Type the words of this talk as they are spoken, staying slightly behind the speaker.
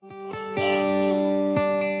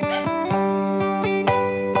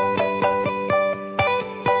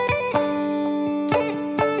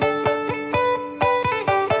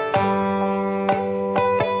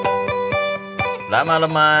Selamat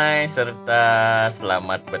lemai serta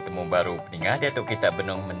selamat bertemu baru pendengar di atuk kita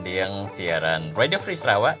benung mendiang siaran Radio Free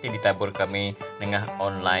Sarawak di ditabur kami dengan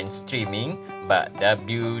online streaming ba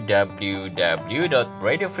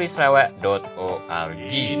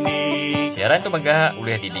www.radiofreesarawak.org. Siaran tu megah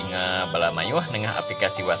uliah didinga bala mayuh dengan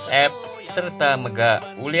aplikasi WhatsApp serta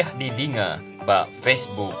megah uliah didinga ba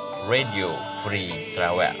Facebook Radio Free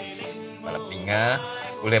Sarawak. Bala pendengar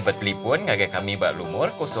boleh bertelefon ngagai kami ba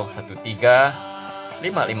lumur 013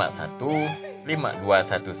 551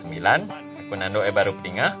 5219. Aku nando baru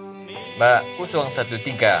pendengar ba 013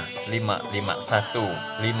 551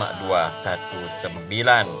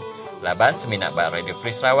 5219. Laban seminat ba Radio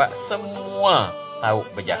Free Sarawak semua tahu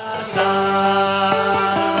berjaka.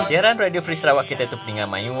 Siaran Radio Free Sarawak kita tu pendengar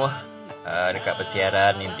mayuh dekat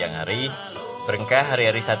bersiaran nintiang hari. Berengkah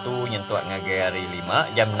hari-hari 1 nyentuak ngagai hari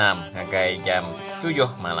 5 jam 6 ngagai jam 7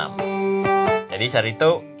 malam. Jadi hari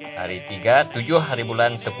itu hari 3, 7 hari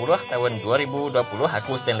bulan 10 tahun 2020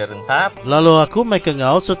 aku Stanley Rentap. Lalu aku Michael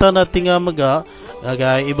Ngau serta nak tinggal mega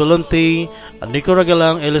ngagai Ibu Lunti, Niko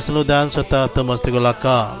Ragalang, Elis Ludan serta Thomas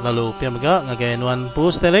Tegolaka. Lalu pihak mega ngagai Nuan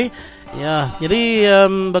Pu Stanley. Ya, jadi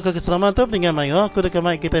bakal keselamatan tu dengan mayu aku dekat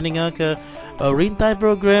mic kita dengar ke rintai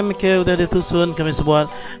program ke udah ditusun kami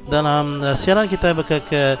sebuat dalam siaran kita bakal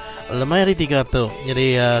ke lemai hari 3 tu.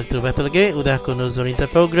 Jadi terus lagi udah aku nuzul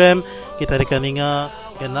rintai program kita dekat dengar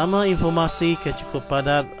ke nama informasi ke cukup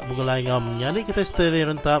padat begulai ngam. Jadi kita stay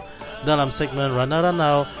rentap dalam segmen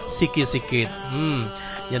Rana-Ranau sikit-sikit.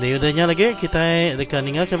 Jadi udahnya lagi kita dekat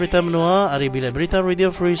dengar ke berita menua hari bila berita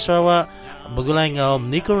Radio Free Sarawak begulai ngam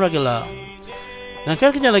Niko Ragala.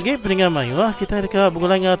 Nangkal kenya lagi pendengar mayu kita dekat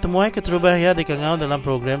begulai ngam temuai keterubah ya dekat ngam dalam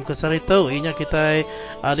program kesarito. Inya kita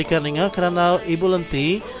dekat dengar kerana Ibu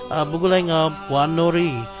Lenti begulai ngam Puan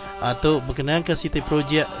Nori atau berkenaan ke City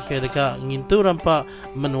Project ke dekat ngintu rampak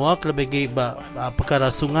menua kelebih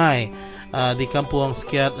perkara sungai di kampung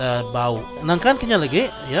sekiat bau. Nangkan kenya lagi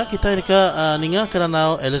ya kita dekat ninga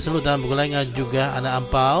kerana Eliselu dan bergulai juga anak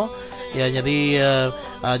ampau ya. Jadi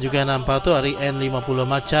juga anak ampau tu hari N50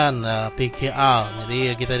 macan PKR.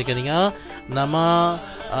 Jadi kita dekat ninga nama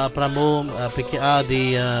pramu PKR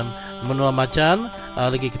di menua macan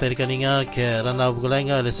lagi kita dekat ninga ke Ranau bergulai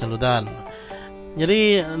Eliselu dan.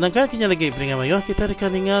 Jadi nangka kenya lagi peringat mayu kita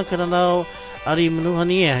dekat dengar kerana hari menuhan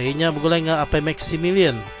ni ianya bergulai dengan apa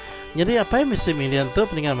Maximilian. Jadi apa Maximilian tu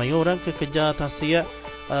peringat mayu orang kekerja tahsia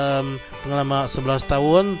pengalaman 11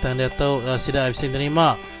 tahun dan dia tahu sida bisa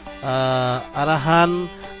terima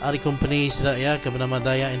arahan dari company sida ya ke bernama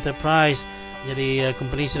Daya Enterprise. Jadi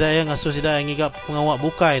company sida ya ngasuh sida ngigap pengawak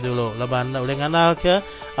bukai dulu laban oleh nganal ke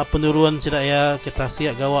penuruan sida ya ke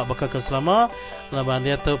tahsia gawak bakal keselama laban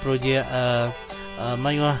dia tahu projek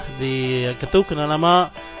mayuh di ketuk kena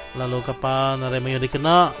lama lalu kapan ada mayuh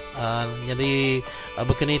dikena jadi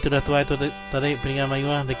begini tu dah tuai tu tadi peringat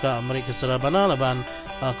mayuh dekat Amerika Serabana laban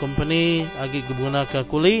company agi guna ke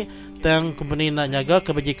kuli tang company nak jaga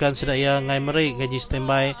kebajikan sedaya ngai meri gaji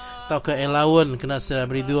standby tau ke allowance kena sedaya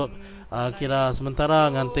beri duit kira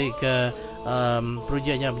sementara nganti ke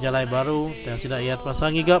projeknya berjalan baru dan sedaya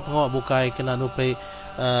pasang gigap pengawak bukai kena nupai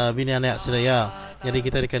bini anak sedaya. Jadi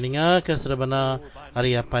kita akan dengar ke Serabana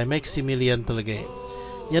hari apa Maximilian tu lagi.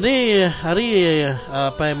 Jadi hari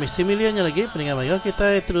apa Maximilian lagi pendengar mayu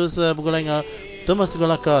kita terus bergulai dengan Thomas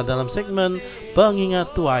Tegolaka dalam segmen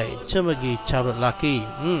pengingat tuai cemegi carut laki.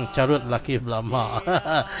 Carut laki belama.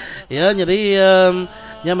 Ya, jadi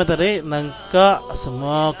yang tadi nangka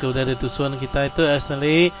semua ke udah ditusun kita itu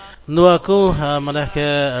Stanley nu aku malah ke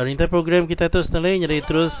rintai program kita itu Stanley. Jadi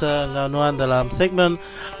terus nganuan dalam segmen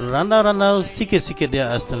Ranau-Ranau sikit-sikit dia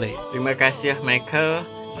Stanley. Terima kasih Michael.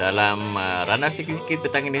 Dalam Ranau sikit-sikit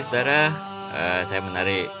petang ini saudara, saya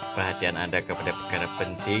menarik perhatian anda kepada perkara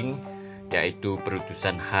penting, iaitu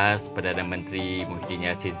perutusan khas Perdana Menteri Muhyiddin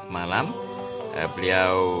Yassin semalam.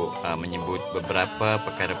 Beliau menyebut beberapa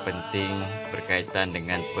perkara penting berkaitan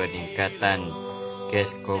dengan peningkatan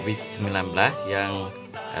kes COVID-19 yang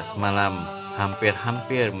semalam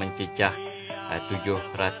hampir-hampir mencecah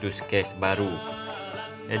 700 kes baru.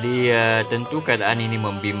 Jadi tentu keadaan ini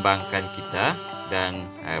membimbangkan kita dan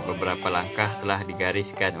beberapa langkah telah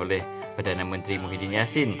digariskan oleh Perdana Menteri Muhyiddin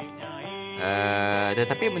Yassin.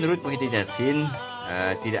 Tetapi menurut Muhyiddin Yassin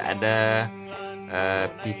tidak ada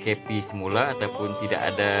PKP semula ataupun tidak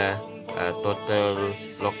ada total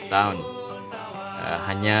lockdown.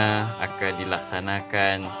 Hanya akan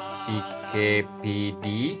dilaksanakan PKPD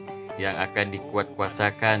yang akan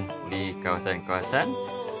dikuatkuasakan di kawasan-kawasan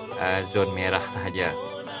zon merah sahaja.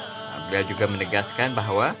 Beliau juga menegaskan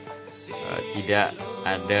bahawa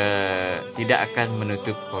tidak akan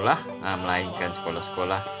menutup sekolah, melainkan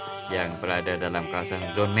sekolah-sekolah yang berada dalam kawasan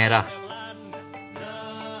zon merah.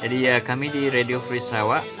 Jadi kami di Radio Free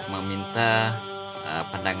Sarawak meminta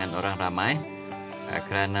pandangan orang ramai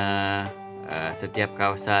kerana setiap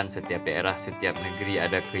kawasan, setiap daerah, setiap negeri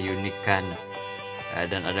ada keunikan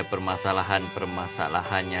dan ada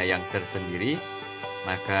permasalahannya yang tersendiri.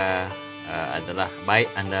 Maka adalah baik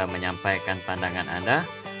anda menyampaikan pandangan anda.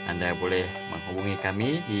 Anda boleh menghubungi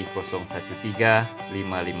kami di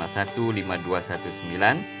 013-551-5219,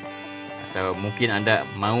 atau mungkin anda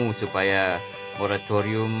mahu supaya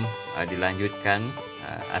moratorium dilanjutkan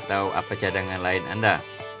atau apa cadangan lain anda.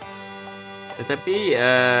 Tetapi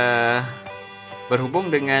berhubung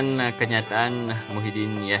dengan kenyataan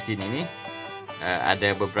Muhyiddin Yassin ini,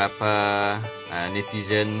 ada beberapa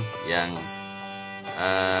netizen yang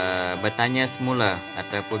bertanya semula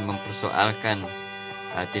ataupun mempersoalkan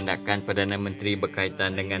tindakan Perdana Menteri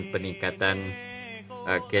berkaitan dengan peningkatan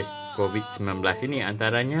kes COVID-19 ini.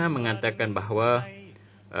 Antaranya mengatakan bahawa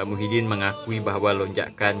Muhyiddin mengakui bahawa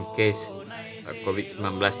lonjakan kes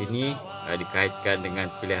COVID-19 ini dikaitkan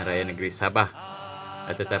dengan pilihan raya negeri Sabah,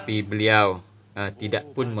 tetapi beliau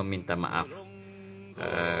tidak pun meminta maaf.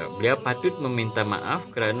 Beliau patut meminta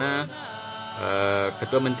maaf kerana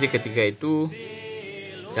Ketua Menteri ketika itu,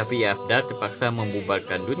 Syafiq Afdal, terpaksa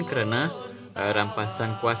membubarkan DUN kerana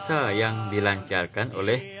rampasan kuasa yang dilancarkan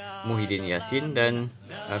oleh Muhyiddin Yassin dan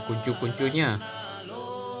kuncu-kuncunya.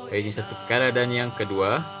 Ini satu perkara. Dan yang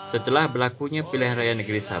kedua, setelah berlakunya pilihan raya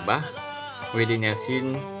negeri Sabah, Muhyiddin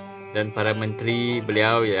Yassin dan para menteri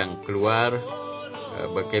beliau yang keluar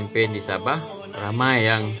berkempen di Sabah, ramai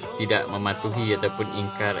yang tidak mematuhi ataupun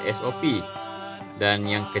ingkar SOP. Dan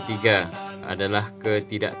yang ketiga adalah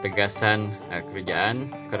ketidaktegasan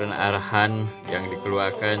kerajaan kerana arahan yang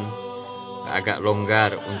dikeluarkan agak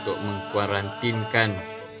longgar untuk mengkuarantinkan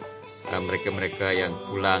mereka-mereka yang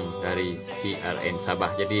pulang dari PRN Sabah.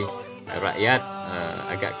 Jadi rakyat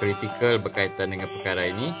agak kritikal berkaitan dengan perkara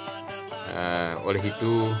ini. Oleh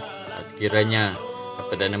itu, sekiranya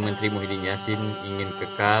Perdana Menteri Muhyiddin Yassin ingin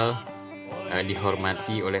kekal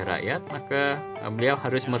dihormati oleh rakyat, maka beliau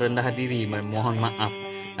harus merendah diri, memohon maaf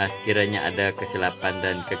sekiranya ada kesilapan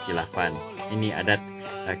dan kekhilafan. Ini adat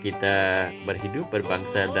kita berhidup,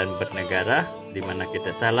 berbangsa dan bernegara. Di mana kita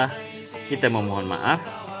salah, kita memohon maaf.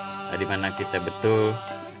 Di mana kita betul,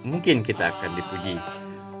 mungkin kita akan dipuji.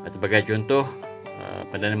 Sebagai contoh,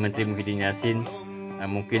 Perdana Menteri Muhyiddin Yassin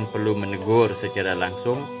mungkin perlu menegur secara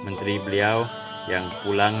langsung menteri beliau yang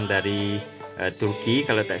pulang dari Turki,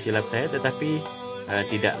 kalau tak silap saya, tetapi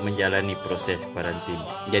tidak menjalani proses kuarantin.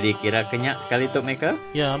 Jadi kira kenyak sekali Tok Michael?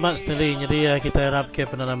 Ya, amat sekali. Jadi kita harap ke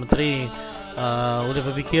Perdana Menteri boleh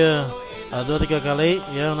berfikir 2-3 kali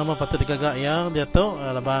yang nama patut digagak yang dia tahu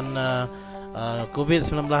laban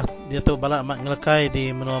COVID-19 dia tahu balak amat ngelekai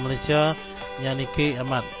di benua Malaysia yang niki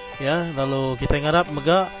amat ya. Lalu kita harap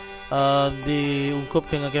megak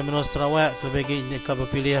diungkapkan dengan benua Sarawak lebih jika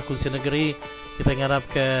berpilih kursi negeri. Kita harap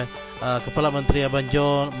ke Kepala Menteri Abang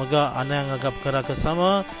John megak anang agak perkara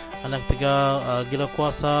kesama, anak tiga gila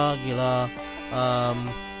kuasa, gila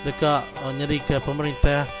dekat nyeri ke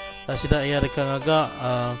pemerintah. Sidak ia dekat agak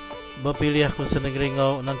berpilih kursi negeri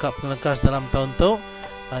ngau nangkap penglekas dalam tahun tu.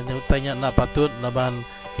 Tanya nak patut laban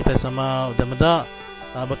kita sama udah medak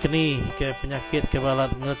berkeni ke penyakit ke balat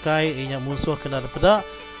ngelekai inya musuh kena pedak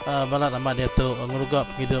balat amat dia tu ngerugap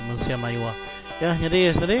hidup manusia mayua. Ya, jadi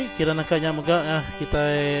sendiri kira nakanya megak kita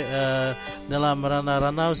dalam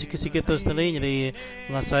rana-rana sikit-sikit tu sendiri. Jadi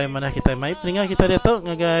mengasai mana kita mai peningat kita dia tu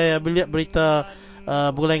ngagai berita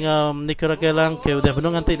bulan Nikora Kelang ke udah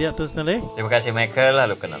benung nanti dia tu sendiri. Terima kasih Michael.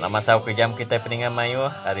 Lalu kena lama sau ke jam kita peningat mayu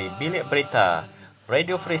hari bilik berita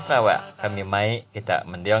Radio Free Sarawak. Kami mai kita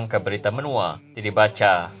mendiang ke berita menua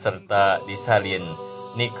dibaca serta disalin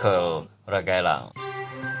Nicole Ragailang.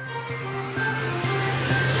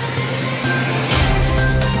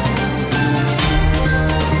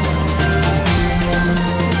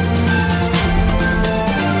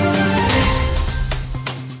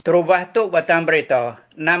 Terubah tu batang berita,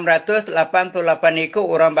 688 ikut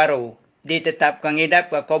orang baru ditetapkan ngidap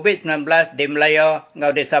ke COVID-19 di Melaya ngau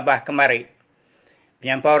di Sabah kemari.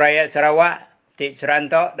 Penyampau rakyat Sarawak di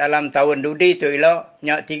serantok dalam tahun dudi tu elok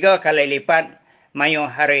nyak 3 kali lipat mayu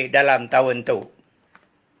hari dalam tahun tu.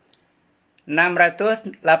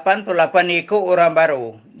 688 ikut orang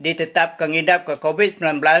baru ditetapkan ngidap ke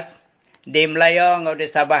COVID-19 di Melaya ngau di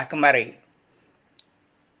Sabah kemari.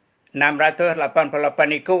 688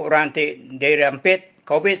 ikut orang dirampit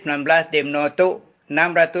COVID-19 di benua tu,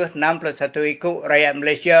 661 ikut rakyat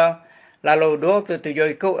Malaysia, lalu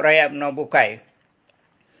 27 ikut rakyat benua Bukai.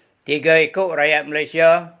 3 ikut rakyat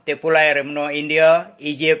Malaysia, dipulai dari benua India,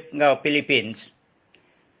 Egypt dan Philippines.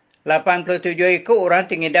 87 ikut orang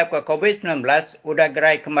terhidap ke COVID-19 sudah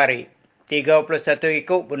gerai kemari. 31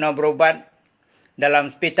 ikut benar berubat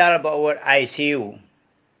dalam hospital berward ICU.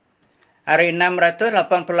 Hari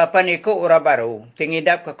 688 ikut orang baru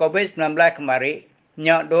terhidap ke COVID-19 kemari.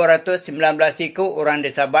 Nyak 219 ikut orang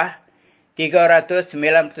di Sabah,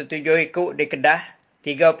 397 ikut di Kedah,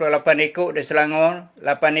 38 ikut di Selangor,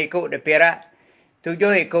 8 ikut di Perak,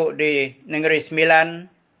 7 ikut di Negeri Sembilan,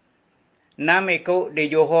 6 ikut di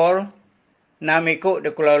Johor, 6 ikut di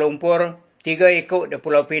Kuala Lumpur, 3 ikut di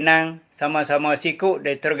Pulau Pinang, sama-sama sikut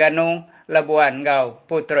di Terengganu, Labuan, Ngau,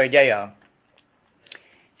 Putrajaya.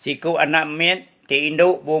 Sikut anak mit, ti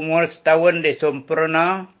induk berumur setahun di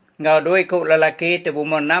Sempurna, Ngau 2 ikut lelaki ti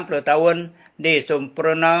berumur 60 tahun di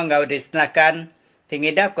Sempurna, Ngau di Senakan,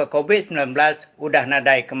 terhidap ke COVID-19 udah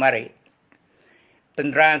nadai kemari.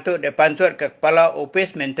 Penerang itu dipansut ke Kepala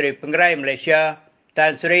Opis Menteri Pengerai Malaysia,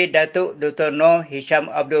 Tan Sri Datuk Dr. Noh Hisham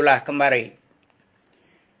Abdullah kemari.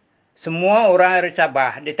 Semua orang dari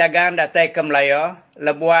Sabah ditagang datai ke Melaya,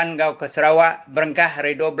 Labuan Ngau ke Sarawak berengkah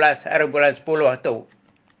hari 12 hari bulan 10 tu.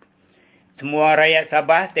 Semua rakyat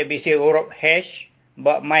Sabah terbisi huruf H,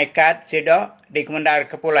 buat MyCard sidak di Kemendar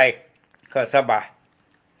Kepulai ke Sabah.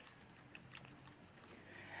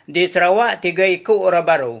 Di Sarawak, 3 ikut orang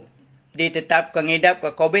baru ditetapkan ngidap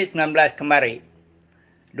ke COVID-19 kemari.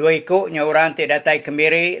 2 ikutnya orang tidak datai ke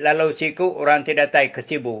Miri, lalu sikut orang tidak datai ke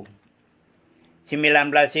Sibu.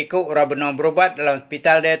 19 ikut orang benar berubat dalam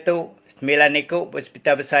hospital dia tu, 9 ikut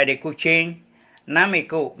hospital besar di Kuching, 6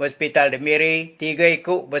 ikut hospital di Miri, 3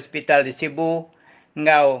 ikut hospital di Sibu,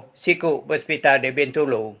 Ngau sikut hospital di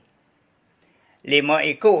Bintulu.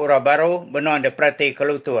 5 ikut orang baru benar diperhati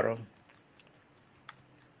kelutur.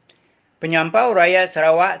 Penyampau rakyat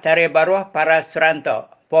Sarawak tarikh baruh para serantok,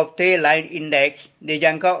 Poverty Line Index,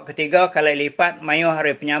 dijangkau ketiga kali lipat mayuh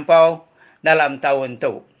hari penyampau dalam tahun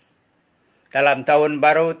tu. Dalam tahun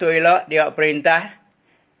baru tu elok, dia perintah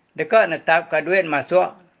dekat netap ke duit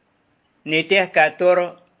masuk nitih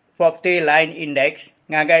katur Poverty Line Index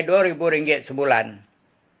ngagai RM2,000 sebulan.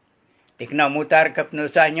 Dikena mutar ke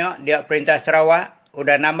penusahnya, dia perintah Sarawak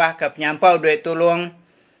udah nambah ke penyampau duit tolong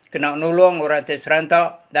kena nulung orang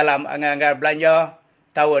terserantok dalam anggaran belanja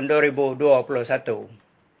tahun 2021.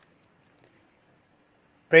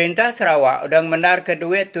 Perintah Sarawak udah mendar ke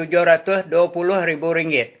duit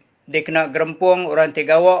RM720,000 dikena gerempung orang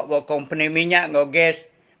Tigawak buat company minyak atau gas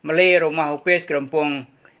meli rumah upis gerempung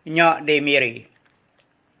nyak di Miri.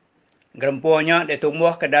 Gerempungnya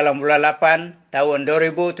ditumbuh ke dalam bulan 8 tahun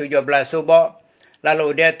 2017 subak,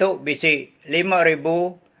 lalu dia tu bisi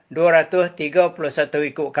 5,231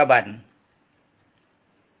 ikut kaban.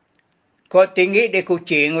 Kod tinggi di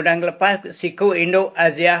Kuching udah lepas siku induk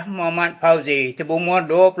Aziah Muhammad Fauzi, berumur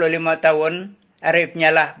 25 tahun, arif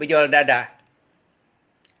nyalah berjual dadah.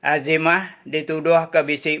 Azimah dituduh ke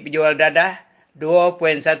bisi berjual dadah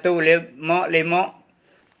 2.155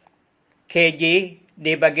 kg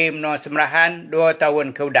dibagi menua semerahan 2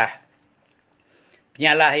 tahun keudah.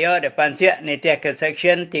 Penyalah ia dipansiak nitih ke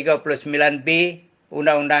Seksyen 39B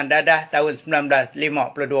Undang-Undang Dadah tahun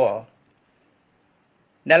 1952.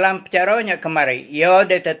 Dalam percaranya kemari, ia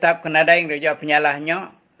ditetap kenadai reja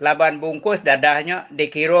penyalahnya, laban bungkus dadahnya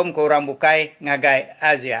dikirim ke orang bukai ngagai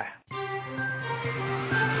Aziah.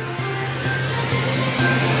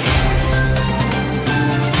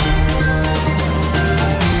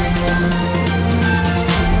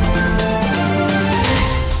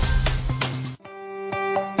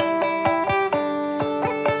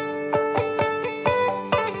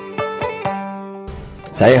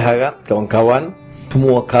 Saya harap kawan-kawan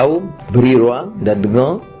semua kaum beri ruang dan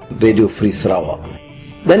dengar Radio Free Sarawak.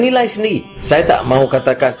 Dan nilai sendiri. Saya tak mahu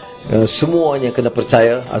katakan semuanya kena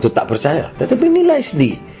percaya atau tak percaya. Tetapi nilai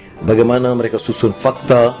sendiri. Bagaimana mereka susun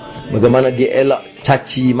fakta, bagaimana dia elak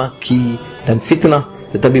caci, maki dan fitnah.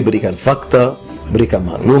 Tetapi berikan fakta, berikan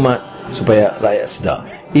maklumat supaya rakyat sedar.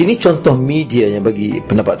 Ini contoh media yang bagi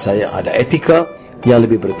pendapat saya ada etika yang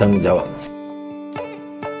lebih bertanggungjawab.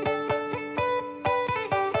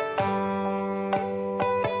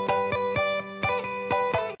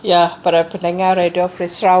 Ya, para pendengar Radio Free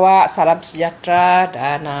Sarawak, salam sejahtera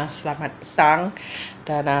dan selamat petang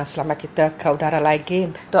dan selamat kita ke udara lagi.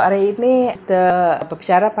 Untuk hari ini kita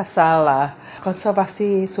berbicara pasal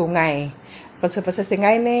konservasi sungai. Konservasi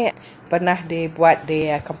sungai ini pernah dibuat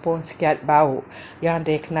di Kampung Sekiat Bau yang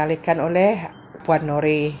dikenalikan oleh Puan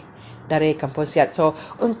Nori dari Kampung Sihat. So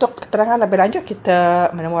untuk keterangan lebih lanjut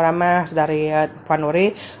kita menemui dari Puan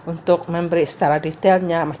Nuri untuk memberi secara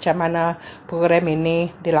detailnya macam mana program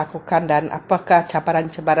ini dilakukan dan apakah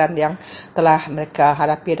cabaran-cabaran yang telah mereka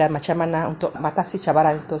hadapi dan macam mana untuk mengatasi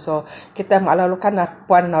cabaran itu. So kita mengalahkan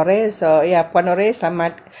Puan Nuri. So ya, Puan Nuri,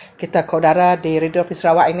 selamat kita ke udara di Radio Free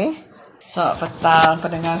Sarawak ini. Selamat petang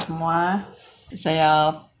pendengar semua.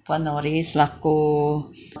 Saya Puan Nori selaku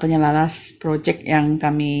penyelaras projek yang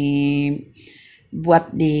kami buat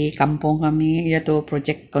di kampung kami, iaitu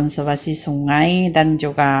projek konservasi sungai dan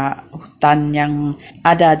juga hutan yang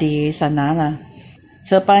ada di sana lah.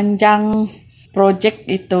 Sepanjang projek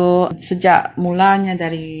itu sejak mulanya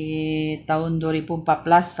dari tahun 2014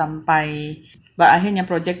 sampai berakhirnya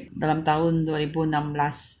projek dalam tahun 2016.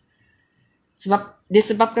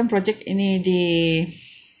 Disebabkan projek ini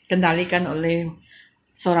dikendalikan oleh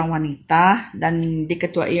seorang wanita dan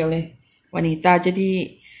diketuai oleh wanita,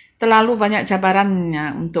 jadi terlalu banyak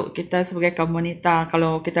cabarannya untuk kita sebagai kaum wanita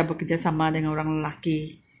kalau kita bekerja sama dengan orang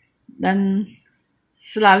lelaki. Dan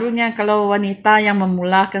selalunya kalau wanita yang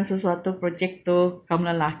memulakan sesuatu projek tu, kaum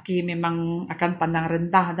lelaki memang akan pandang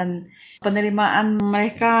rendah dan penerimaan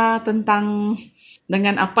mereka tentang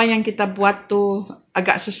dengan apa yang kita buat tu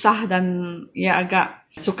agak susah dan ya agak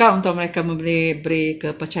suka untuk mereka beri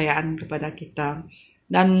kepercayaan kepada kita.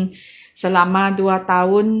 Dan selama 2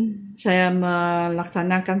 tahun saya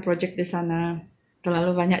melaksanakan projek di sana,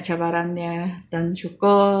 terlalu banyak cabarannya dan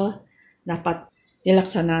syukur dapat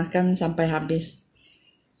dilaksanakan sampai habis.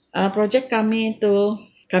 Projek kami itu,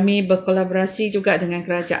 kami berkolaborasi juga dengan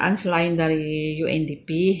kerajaan selain dari UNDP.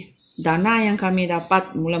 Dana yang kami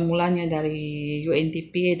dapat mula-mulanya dari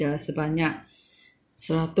UNDP adalah sebanyak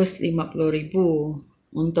 150,000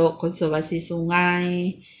 untuk konservasi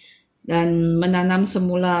sungai dan menanam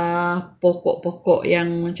semula pokok-pokok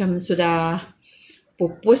yang macam sudah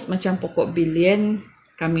pupus macam pokok bilian.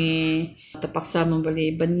 Kami terpaksa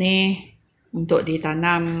membeli benih untuk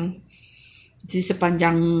ditanam di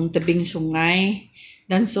sepanjang tebing sungai,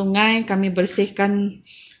 dan sungai kami bersihkan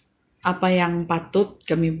apa yang patut,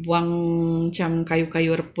 kami buang macam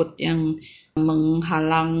kayu-kayu reput yang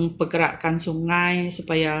menghalang pergerakan sungai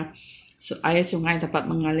supaya air sungai dapat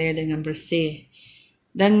mengalir dengan bersih.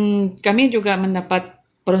 Dan kami juga mendapat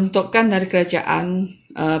peruntukan dari kerajaan,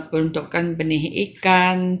 peruntukan benih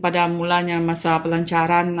ikan. Pada mulanya masa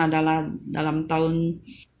pelancaran adalah dalam tahun,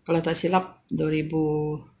 kalau tak silap,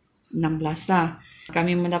 2016 lah.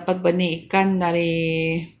 Kami mendapat benih ikan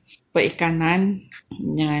dari perikanan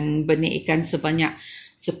dengan benih ikan sebanyak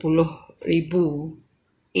 10,000.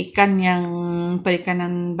 Ikan yang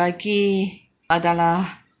perikanan bagi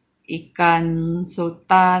adalah ikan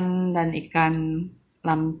sultan dan ikan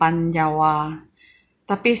lampan Jawa.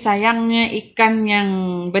 Tapi sayangnya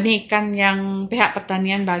benih ikan yang pihak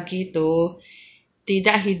pertanian bagi itu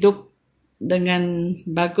tidak hidup dengan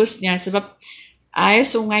bagusnya sebab air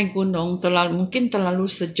sungai gunung mungkin terlalu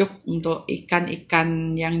sejuk untuk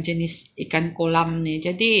ikan-ikan yang jenis ikan kolam ni.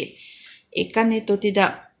 Jadi ikan itu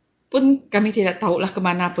kami tidak tahulah ke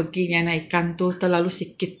mana perginya ikan tu, terlalu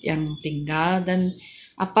sikit yang tinggal, dan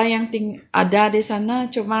apa yang ada di sana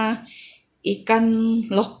cuma ikan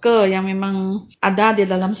lokal yang memang ada di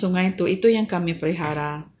dalam sungai itu yang kami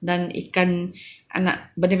pelihara. Dan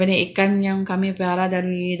benih-benih ikan yang kami pelihara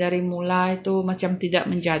dari mula itu macam tidak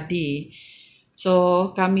menjadi. So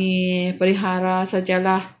kami pelihara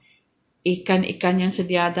sajalah ikan-ikan yang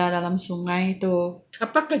sedia ada dalam sungai itu.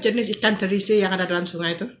 Apakah jenis ikan tradisi yang ada dalam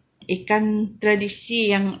sungai itu? Ikan tradisi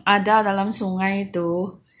yang ada dalam sungai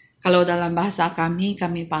itu, kalau dalam bahasa kami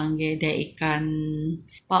panggil dia ikan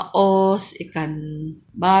paus, ikan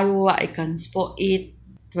baruak, ikan spoit.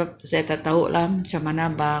 Saya tak tahu lah macam mana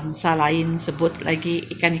bangsa lain sebut lagi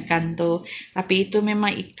ikan-ikan tu. Tapi itu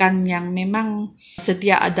memang ikan yang memang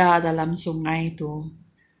sedia ada dalam sungai tu.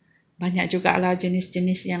 Banyak juga lah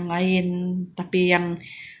jenis-jenis yang lain. Tapi yang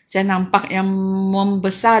saya nampak yang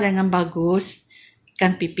membesar dengan bagus,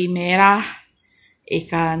 ikan pipi merah,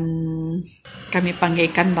 kami panggil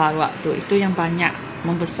ikan baruak tu. Itu yang banyak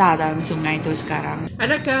membesar dalam sungai itu sekarang.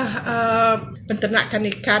 Adakah penternakan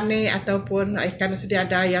ikan ni ataupun ikan yang sedia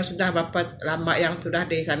ada yang sudah berapa lama yang sudah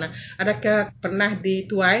di sana, adakah pernah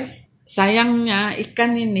dituai? Sayangnya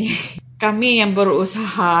ikan ini kami yang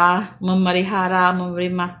berusaha memelihara, memberi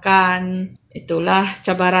makan. Itulah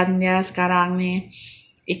cabarannya sekarang ni.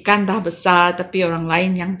 Ikan dah besar tapi orang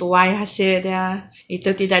lain yang tuai hasil dia.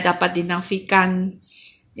 Itu tidak dapat dinafikan.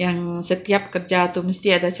 Yang setiap kerja tu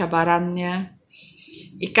mesti ada cabarannya.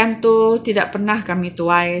 Ikan tu tidak pernah kami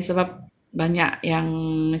tuai sebab banyak yang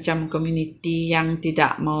macam komuniti yang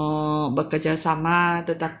tidak mau bekerjasama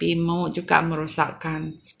tetapi mau juga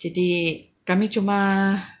merosakkan. Jadi kami cuma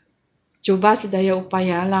cuba sedaya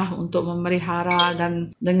upaya lah untuk memelihara,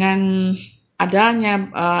 dan dengan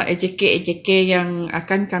adanya AJK yang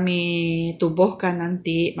akan kami tubuhkan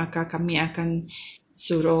nanti, maka kami akan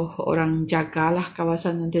suruh orang jagalah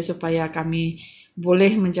kawasan nanti supaya kami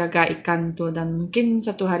boleh menjaga ikan tu, dan mungkin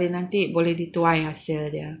satu hari nanti boleh dituai hasil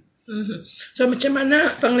dia. So macam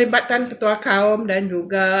mana penglibatan ketua kaum dan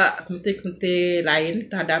juga komiti-komiti lain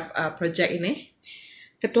terhadap projek ini?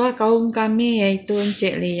 Ketua kaum kami iaitu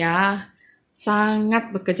Encik Lia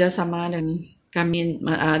sangat bekerjasama dengan kami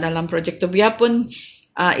dalam projek tu. Biarpun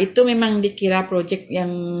itu memang dikira projek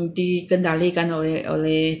yang dikendalikan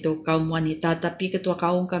oleh tu kaum wanita, tapi ketua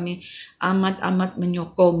kaum kami amat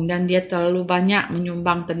menyokong, dan dia terlalu banyak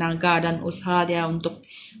menyumbang tenaga dan usaha dia untuk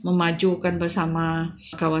memajukan bersama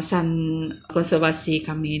kawasan konservasi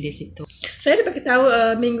kami di situ. Saya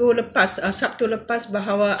diberitahu minggu lepas, Sabtu lepas,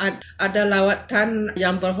 bahawa ada lawatan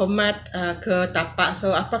yang berhormat ke tapak.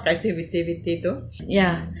 So apakah aktiviti itu?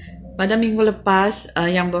 Ya, pada minggu lepas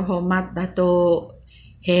yang berhormat Datuk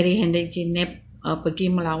Harry Hendrik Jinep pergi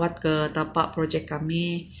melawat ke tapak projek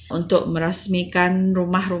kami untuk merasmikan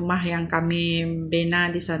rumah-rumah yang kami bina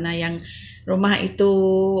di sana, yang rumah itu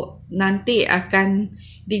nanti akan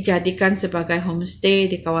dijadikan sebagai homestay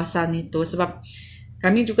di kawasan itu. Sebab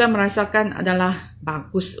kami juga merasakan adalah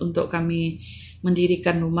bagus untuk kami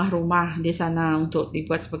mendirikan rumah-rumah di sana untuk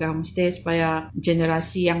dibuat sebagai homestay, supaya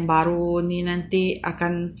generasi yang baru ni nanti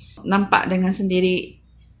akan nampak dengan sendiri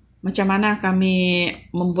macam mana kami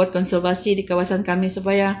membuat konservasi di kawasan kami,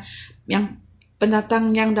 supaya yang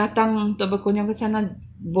pendatang yang datang untuk berkunjung ke sana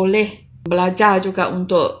boleh belajar juga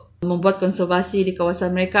untuk membuat konservasi di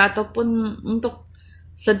kawasan mereka, ataupun untuk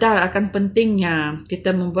sedar akan pentingnya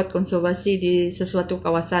kita membuat konservasi di sesuatu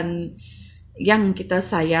kawasan yang kita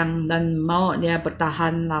sayang dan mau dia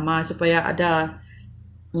bertahan lama, supaya ada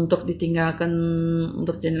untuk ditinggalkan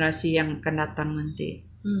untuk generasi yang akan datang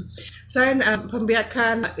nanti. Selain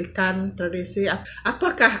pembiakan ikan tradisi,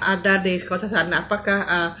 apakah ada di kawasan sana? Apakah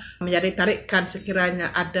menjadi tarikan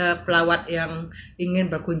sekiranya ada pelawat yang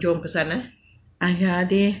ingin berkunjung ke sana? Ya,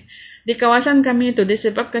 di kawasan kami itu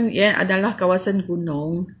disebabkan ia adalah kawasan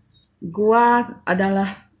gunung, gua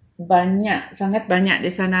adalah sangat banyak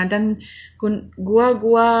di sana, dan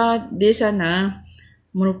gua-gua di sana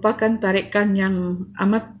merupakan tarikan yang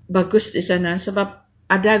amat bagus di sana, sebab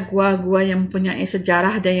ada gua-gua yang mempunyai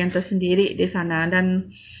sejarah dan yang tersendiri di sana.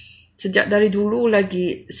 Dan sejak dari dulu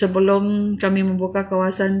lagi, sebelum kami membuka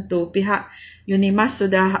kawasan tu, pihak UNIMAS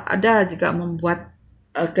sudah ada juga membuat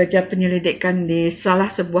kerja penyelidikan di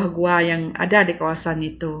salah sebuah gua yang ada di kawasan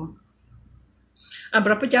itu.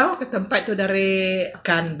 Berapa jauh ke tempat itu dari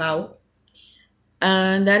Pekan Bau?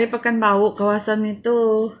 Dari Pekan Bau, kawasan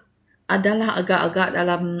itu adalah agak-agak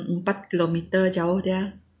dalam 4 km jauh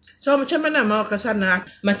dia. So macam mana mau ke sana?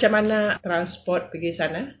 Macam mana transport pergi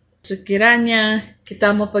sana? Sekiranya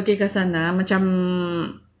kita mau pergi ke sana, macam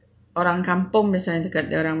orang kampung misalnya dekat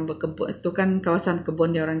dia orang berkebun, itu kan kawasan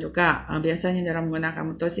kebun dia orang juga. Biasanya dia orang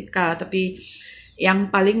menggunakan motosikal, tapi yang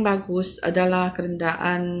paling bagus adalah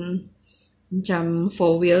kenderaan macam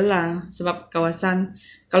 4-wheel lah, sebab kawasan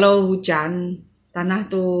kalau hujan tanah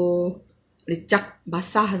tu licak,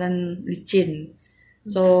 basah dan licin.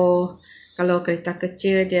 So kalau kereta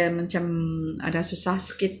kecil dia macam ada susah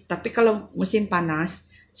sikit, tapi kalau musim panas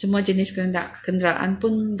semua jenis kenderaan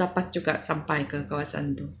pun dapat juga sampai ke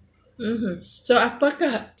kawasan tu. So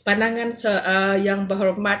apakah pandangan yang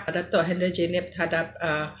berhormat Datuk Hendrik Jinep terhadap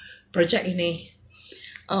projek ini?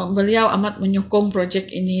 Beliau amat menyokong projek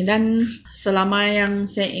ini, dan selama yang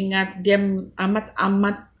saya ingat dia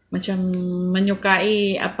amat macam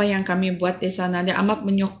menyukai apa yang kami buat di sana. Dia amat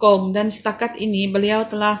menyokong, dan setakat ini beliau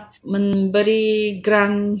telah memberi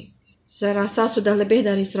grant, saya rasa sudah lebih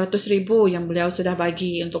dari 100,000 yang beliau sudah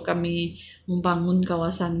bagi untuk kami membangun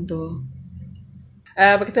kawasan tu.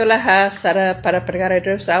 Begitulah para pendengar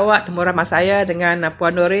Radio Sarawak, temu ramah saya dengan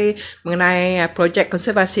Puan Nuri mengenai projek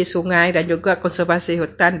konservasi sungai dan juga konservasi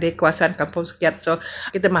hutan di kawasan Kampung Sekiat. So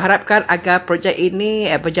kita mengharapkan agar projek ini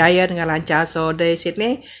berjaya dengan lancar. So dari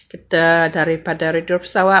sini kita daripada Radio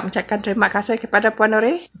Sarawak mengucapkan terima kasih kepada Puan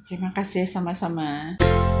Nuri. Terima kasih, sama-sama.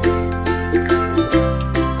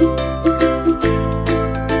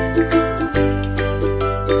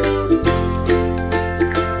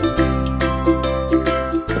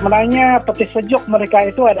 Sebenarnya peti sejuk mereka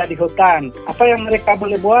itu ada di hutan. Apa yang mereka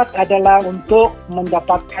boleh buat adalah untuk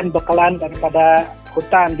mendapatkan bekalan daripada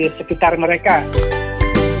hutan di sekitar mereka.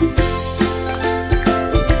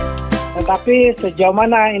 Tetapi sejauh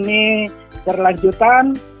mana ini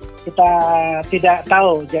berlanjutan kita tidak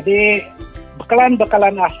tahu. Jadi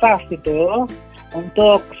bekalan-bekalan asas itu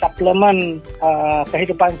untuk suplemen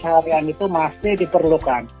kehidupan seharian itu masih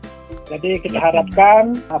diperlukan. Jadi kita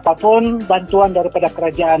harapkan apapun bantuan daripada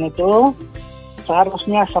kerajaan itu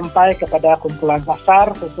seharusnya sampai kepada kumpulan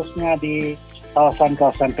pasar, khususnya di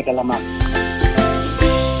kawasan-kawasan pedalaman.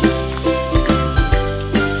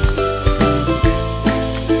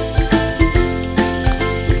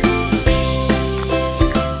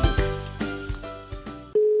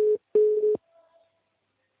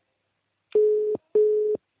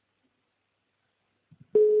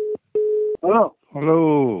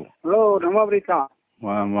 Halo. Halo, nama berita.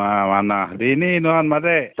 Mana? Di ini Nuan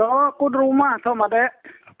Made. So, aku di rumah, so Made.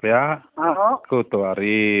 Apa ya? Aku tu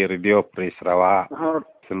hari Radio Free Sarawak.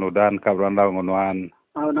 Seludan kau berandau Nuan.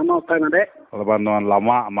 Nama apa Made? Lepas Nuan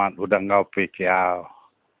lama amat udah ngau pikir.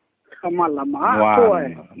 Lama.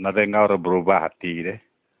 Nuan, nade ngau berubah hati deh.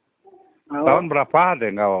 Tahun berapa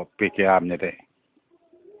deh ngau pikirnya deh?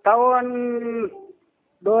 Tahun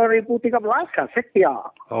 2013 kan, setia.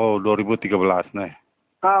 Oh, 2013 nih.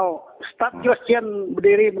 Kau start Josian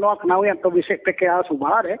berdiri menua kenawi atau bisik PKA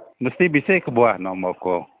subah deh. Mesti bisa ke buah nomor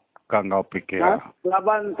ko. Kang ngau pikir.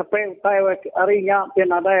 Laban sampai utai harinya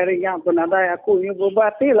penada aku ini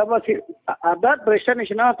berbati laban si adat Malaysia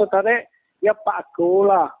nasional tu tadi ya pak aku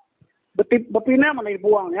lah. Bepina mana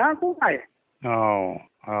dibuangnya aku kai. Oh,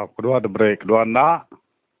 kedua ada break, kedua nak.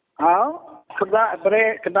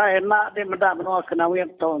 Kedai enak dia mendak menua kenawi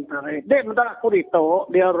atau tadi. Dia mendak aku dito,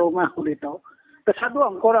 dia rumah aku dito.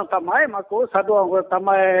 Kesaduan korang tamai aku, saduan korang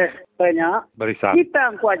tamai tanya. Barisan. Kita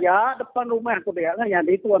aku aja depan rumah aku dia yang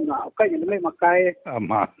di tuan lah. Oke, yang demi makai.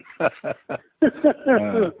 Amat.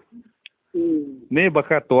 Ni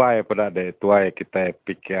bakal tuai pada deh, tuai kita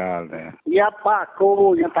pikir deh. Ya pak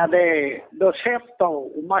aku yang tadi dosep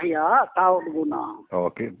tau, rumah ya tahu guna.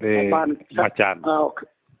 Oh, kita macan.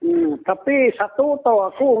 Tapi satu tahu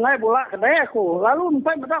aku ngai bola kedai aku. Lalu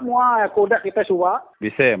sampai mendak muai aku dah kita suwa.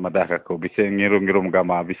 Bisa madah aku, bisa ngirum-ngirum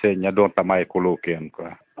gama, bisa nyadong tamai kulukian ko.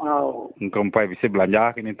 Engkau sampai bisa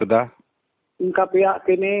belanja kini tu dah. Engkau pihak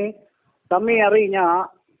kini kami harinya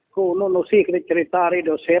ku nunusi cerita hari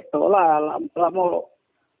dosep tu lah. Lama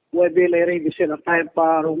webileri bisa datang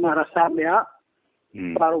pa rumah rasam ya.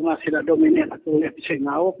 Pa rumah sila dominen aku lihat bisa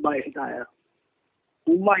ngau baik saya.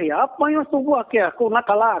 Rumah ya apa yang tubuh aku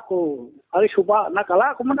nakala aku. Hari subah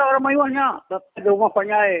nakala aku mendak orang mayuhnya. Di rumah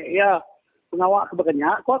panyai ya pengawak kebagannya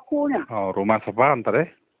aku nya. Oh, rumah siapa antar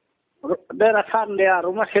Daerah San dia,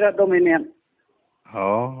 rumah sila dominen.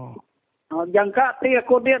 Oh. Jangka ti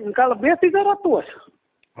aku dia engkau lebih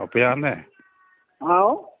 300. Apa ya ne?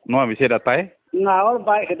 Nuan bisa datai? Ngawal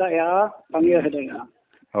baik kita ya, panggil kita ya.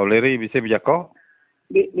 Oh, leri bisa bijako?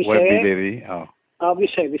 Bisa. Leri.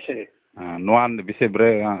 Bisa. Nuan bisa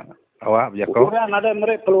awak bijako? Orang ada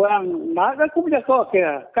mereka peluang. Nak aku bijako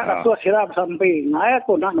kaya. Kak aku sirap sampai. Naya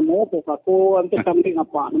aku nak nemu aku. Antu sampai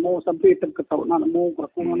ngapa. Nemu sampai terketahui nak nemu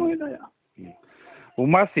aku. Mana itu ya.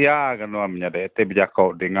 Rumah sia kan Nuan menyadai. Te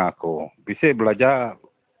bijako dengan aku. Bisa belajar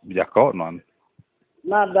bijako Nuan?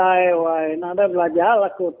 Nadai wai. Nadai belajar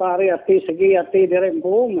aku. Tari hati segi hati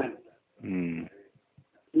dirempung.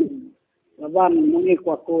 Laban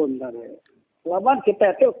mengikut aku. Laban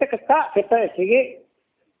kita itu kekak kita segi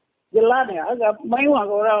jelas ya agak mayu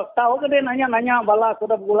orang tahu ke dia nanya bala aku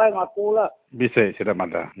dah bulai aku lah. Bisa sudah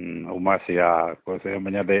ada. Rumah sia aku saya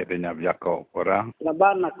menyadai dengan bijako orang.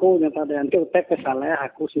 Laban aku yang tadi nanti utek kesalah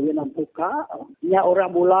aku sih nampuka. Nya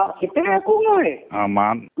orang bula kita aku ngai.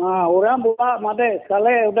 Aman. Orang bula made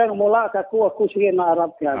sekali udah mula aku sih nak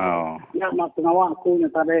Arab ya. Ya mak pengawal aku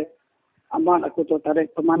yang tadi aman aku tu tadi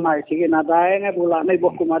pemanai sih nadai ngai bula nai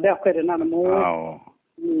buku made aku kena nemu.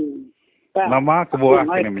 Nama kebuah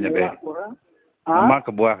kini menyadai. Nama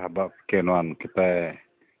kebuah abang kenuan kita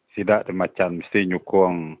sidak macam mesti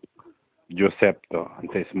nyukung Joseph tu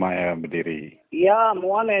nanti semua berdiri. Ya,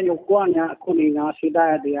 muane nyukungnya aku ni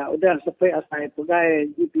sidak dia. Udah sampai asai pegai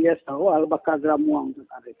GPS tahu albaka gramuang tu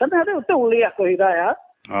tadi. Tapi ada tu lihat aku hidayah.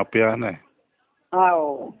 Apa ya ne?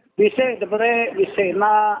 Bisa diberi bisa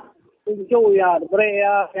na tunjuk ya diberi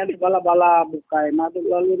ya yang di bala-bala bukai na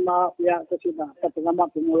lalu na ya kesudah pertama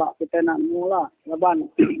pemula kita nak mula laban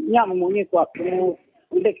nya memunyi aku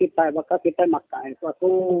untuk kita bakal kita makai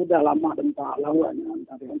aku udah lama tempat lawannya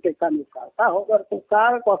nanti kan buka tahu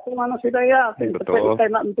bertukar aku mana sudah ya kita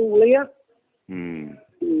nak tentu lihat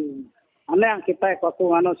ane yang kita aku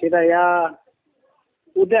mana sudah ya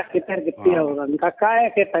udah kita getil orang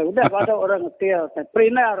kakak kita udah ada orang getil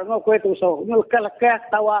prina orang aku itu so nyulka-leka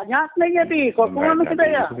tawanya nih jadi kok mana kita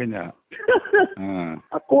ya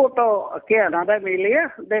Aku tu okey ada milih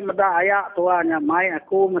dia meda ayak tuanya mai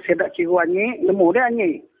aku mesti dak cikgu anyi nemu dia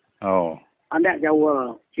anyi. Oh. Anak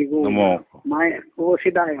Jawa cikgu. Nemu. Mai aku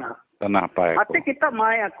sidaya. Tanah apa Ate kita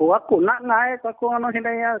mai aku nak ngai aku anu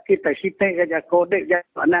sidaya kita sitai aja kode je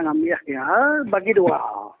anak ngambiah dia bagi dua.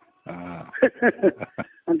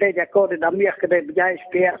 Nanti jako di damiah kedai berjaya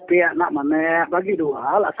sepiak nak mana bagi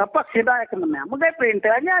dua lah siapa sidai ke mana magai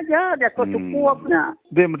perintahnya aja jako cukupnya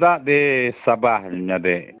dia mendak di Sabahnya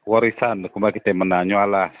de warisan kuma kita menanyo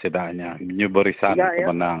lah sidanya nyu barisan ya,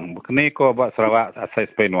 menang kini ko ba Sarawak asai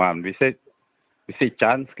penuan bisa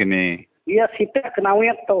chance kini iya sita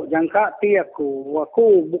kenawet tu jangka ti aku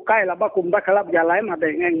bukai lah aku mbak kalap jalan ada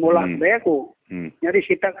yang mulak be aku jadi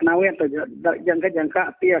sita kenawet tu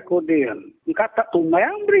jangka ti aku dia engkau tak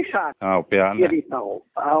tumayang berisan pian jadi tahu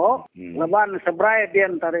laban sebrai dia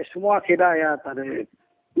tadi semua sida ya tadi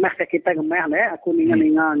mesti kita ngemeh aku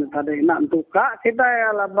ningan tadi nak tuka sida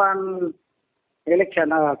ya laban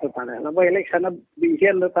election tu tadi laban election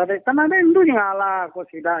bijen tu tadi tanah dia itu nyala aku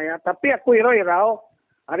sida ya tapi aku irau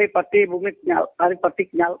hari pati bumi hari pati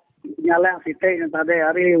nyala sita yang tadi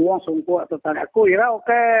hari wong sungku tu tadi aku irau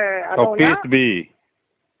ke anunya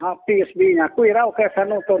PSB nya aku irau ke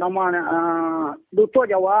sanu tu namanya Duto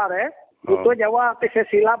Jawa Duto Jawa saya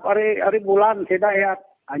silap hari bulan sida ya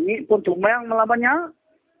anyi pun tumayang melabannya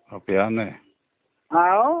pian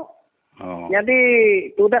jadi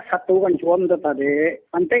tu dah satu kan cuam tu tadi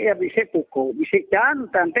nanti ya bisa pukul bisa can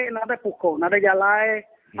nanti nada pukul nada jalai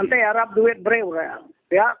nanti harap duit bereu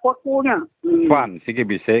ya kuatnya fan sige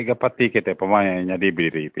bisa ke pati kita pemainnya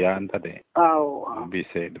diberi pian tadi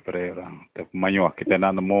bisa diberi orang pemain kita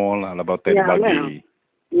nak nemu lah bagi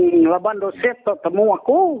laban doset tu temu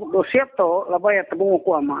aku doset tu laban ya temu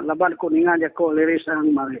aku ama laban ku ningan je ko liris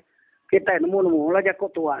ang mari kita nemu lah je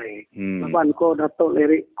ko tuai laban ko dato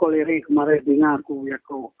lirik mari dengar ku ya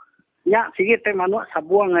ko nya sige te manu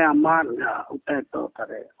sabuang ya aman ya utai tu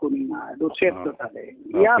tadi ku ningan doset tu tadi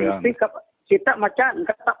ya mesti kita macam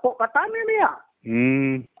kata pok kata ni dia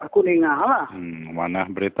aku ningan lah mana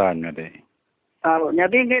beritanya deh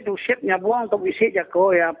jadi ni dusitnya buang untuk isi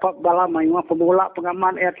jako ya pak bala main pemula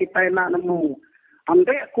pengaman kita nak nemu.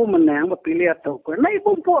 Andai aku menang berpilih atau aku. Nai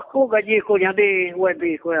kumpu aku gaji aku jadi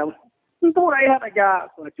WB aku ya. Untuk rakyat aja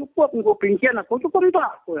cukup aku pinjam aku cukup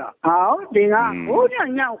tak aku ya. Dengar aku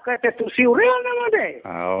nyau kata tu siurel nama deh.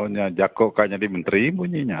 Nya jako kan jadi menteri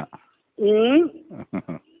bunyinya.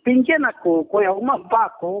 Pinjam aku ya umat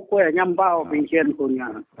aku ya nyambau pinjam aku nya.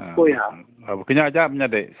 Aku ya. Bukannya aja punya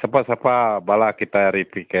dek. Siapa bala kita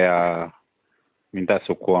repi kayak minta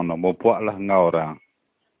sukuan mau puak lah ngau orang.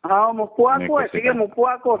 Mau puak aku sige mau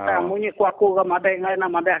puak aku tak munyi aku ke madai ngai na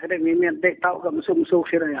madai kedai mimin dek tahu ke musuh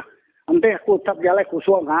sira ya. Ante aku tak jalan ku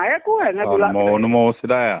suang ngai aku ngai bila. Mau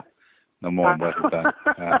sudah ya. Namo buat kita.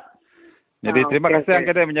 Jadi terima kasih yang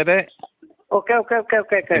kedai menjadi. Oke.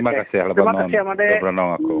 Terima kasih Madai.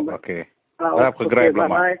 Berenang aku. Oke. Harap ke gerai belum.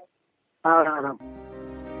 Harap.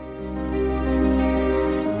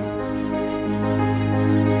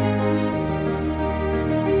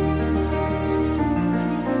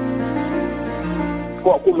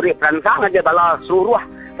 Aku beri peransang aja bala seluruh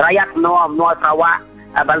rakyat Noa Sarawak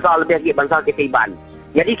bangsa lebih lagi bangsa kita Iban.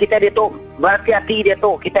 Jadi kita dia tu berhati-hati dia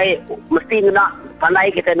tu kita mesti nak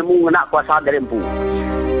pandai kita nemu nak kuasa dari empu.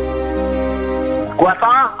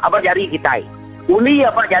 Kuasa apa jari kita. Uli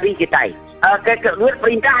apa jari kita. Duit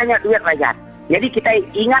perintah hanya duit rakyat. Jadi kita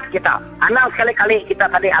ingat kita. Anak sekali-kali kita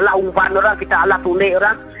tadi Allah umpan orang, kita Allah tunai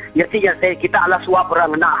orang. Jadi kita Allah suap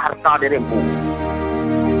orang nak harta dari empu.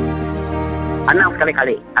 Anak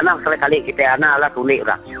sekali-kali kita anak Allah tunai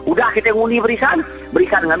orang. Udah kita ngundi berisan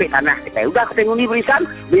ngambil tanah kita. Udah kita ngundi berisan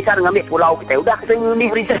ngambil pulau kita. Udah kita ngundi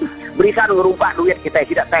berisan ngerumpak duit kita.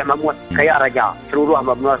 Tidak tahu memuat kaya raja. Seluruh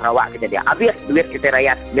benua Sarawak kita dia. Habis duit kita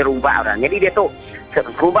rakyat dirumpak orang. Jadi dia tu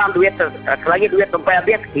perubahan duit, selagi duit sampai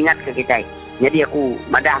habis ingat ke kita. Jadi aku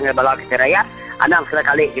madah dengan bala kita rakyat. Anak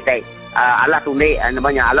sekali kita Allah tunai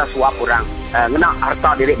namanya Allah suap orang. Ngena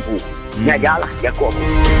harta diri empu. Nyajalah jago.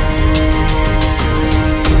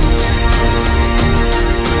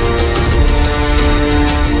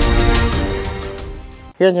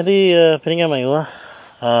 Ya, jadi peningan mayu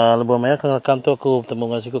lebih banyak kantor aku bertemu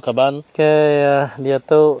dengan siku kaban ke dia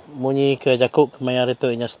tu munyi ke jakuk mayar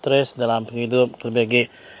itu inya stres dalam hidup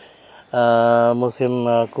lebih musim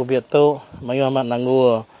Covid tu mayu amat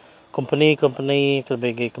nanggu company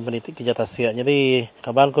lebih company kerja tasya. Jadi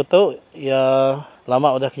kaban ku tu ya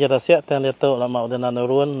lama udah kerja tasya dan dia tu lama udah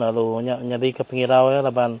nanurun lalu jadi ke pengirau ya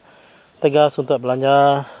laban tegas untuk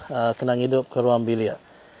belanja kenang hidup ke ruang bilik.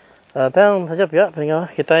 Tang saja pihak peningan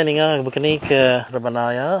kita ini begini ke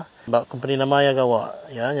Rebanaya Bak company nama ya gawa.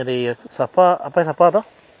 Ya, jadi siapa tu?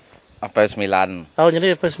 Apa 9. Oh,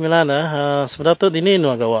 jadi apa 9 sebenarnya tu dini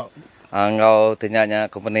nu gawa. Ngau tinyanya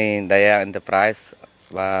company Daya Enterprise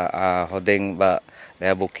holding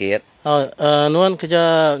Daya Bukit. Oh, nuan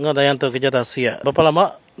kerja ngadayan tu kerja tasia. Berapa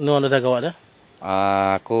lama nuan dah gawa dah?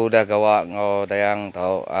 Aku dah gawa ngau dayang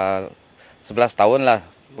tau 11 tahun lah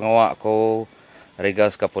pengawak aku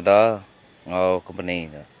Regas Kapuda ngau company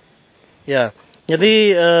tu. Ya.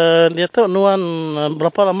 Jadi dia tu nuan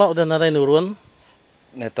berapa lama udah narai nurun?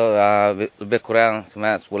 Itu lebih kurang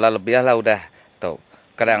sebulan lebih lah udah tu.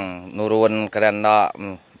 Kadang nurun, kadang nak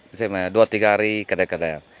 2-3 hari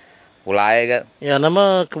kadang-kadang. Pulai ke. Ya,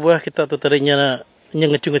 nama kebuah kita tu tadinya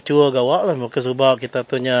ngecu-ngecu gawa lah. Maka sebab kita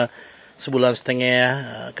tu sebulan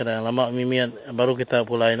setengah, kadang lama mimian baru kita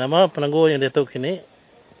pulai. Nama penangguh yang dia tu kini?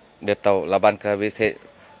 Dia tahu laban ke bisik,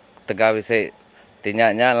 tegak bisik,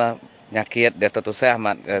 tinyaknya lah nyakit dia tu susah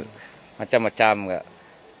macam-macam ke.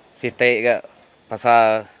 Sitik ke,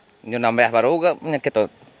 pasal nyu nambah baru ke penyakit tu.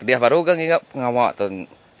 Dia baru ke ngigap ngawak tu.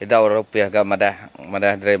 Tidak rupiah ke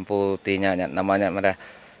madah drempu tinyaknya, namanya madah.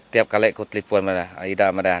 Tiap kali aku telefon madah,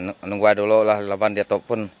 ida madah nunggu dulu lah laban dia tu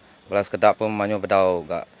pun belas kedap pun manyu bedau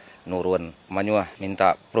ke nurun. Manyu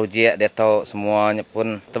minta projek dia tahu semuanya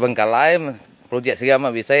pun terbengkalai. Projek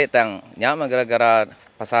segala bisa tang nyama gara-gara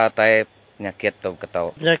pasal tai penyakit tu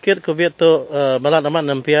ketau. Penyakit COVID tu balak amat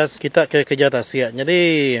nempias kita ke kerja tasia.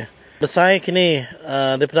 Jadi besar kini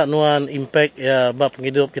daripada nuan impact ya bab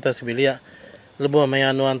penghidup kita sebilia. Lebih maya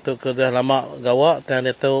nuan tu ke dah lama gawa dan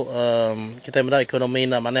dia tu kita benda ekonomi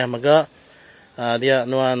nak manah maga dia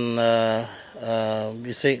nuan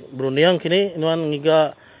bisa berunding kini nuan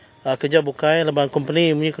ngiga kerja bukai leban company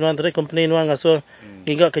punya nuan tadi company nuan ngasuh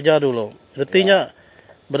ngiga kerja dulu. Artinya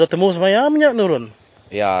bertemu semayamnya nurun.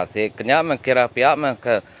 Ya, si kenya kira pihak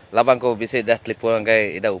ke laban ko bisa dah telefon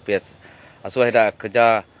kai ida UPS. Asuh ida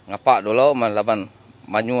kerja ngapak dulu laban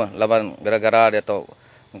manyu laban gara-gara dia tu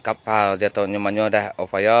kapal dia tu manyu dah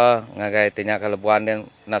ofaya ngagai tinya kelebuan dan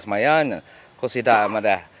nas mayan ko sida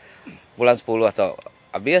madah bulan 10 atau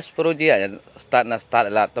habis projek start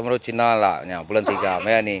lah temru Cina lah nya bulan 3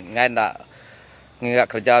 maya ni ngai ndak ngigak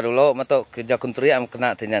kerja dulu mato kerja kuntri am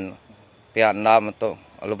kena tinyan pihak ndam mato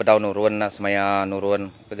lu bedau nurun na semaya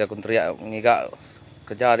nurun kerja kuntri ngigak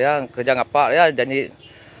kerja dia kerja ngapak dia janji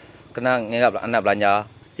kena ngigak anak belanja.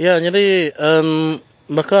 Ya, jadi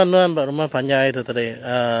maka nuan bak rumah panjai itu tadi.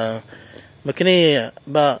 Makini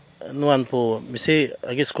bak nuan pu mesti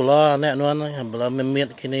lagi sekolah anak nuan belum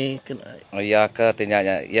memit kini. Ya ke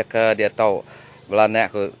tinyanya, ya ke dia tahu belan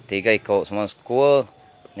aku 3 ikut semua sekolah.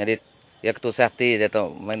 Jadi ya ketu sehati dia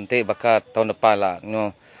tahu nanti bakal tahun depan lah.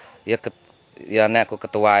 Ya anak aku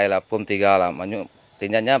ketua lah pun 3 lah. Manyu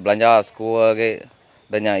tinyanya belanja sekolah ke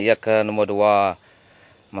dan ya ke nombor 2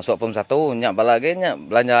 masuk pun 1 nyak bala ge nyak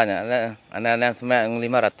belanjanya anak-anak semua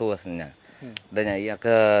 500 nya. Dan ya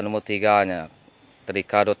ke nombor 3 nya.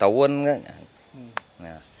 Terika 2 tahun kan.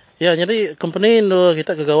 Ya. Ya, jadi company tu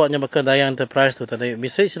kita kegawatnya bakal Daya Enterprise tu tadi.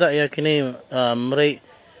 Bisa sudah ya kini mereka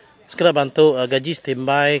sekadar bantu gaji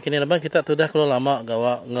standby kini leban kita tu dah kalau lama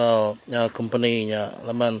gawak company-nya.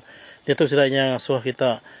 Leban dia tu sedanya suah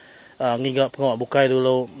kita ngigak pengawak bukai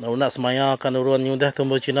dulu nak semaya kan urun nyudah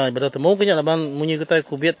tumbuh Cina ibarat temu punya leban munyi kita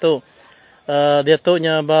kubiat tu dia tu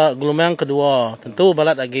nya ba gelombang kedua tentu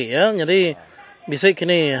balat lagi ya. Jadi bisa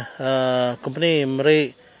kini company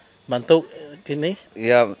mereka bantu kini.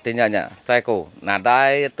 Ya tinyanya saya ko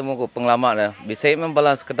nadai temu ko penglama dah bisa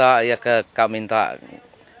membalas sekedar ya ke kami minta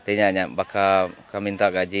tinyanya bakal kami minta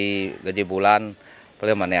gaji bulan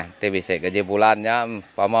boleh mana ya TBC gaji bulannya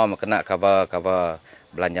pama kena cover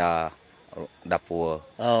belanja dapur.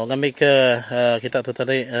 Oh, ngambil ke kita tu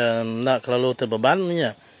tadi nak terlalu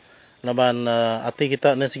terbebannya. Leban arti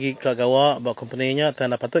kita dari segi kagawa buat company-nya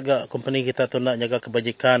dan patut gak company kita tu nak jaga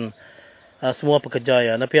kebajikan semua pekerja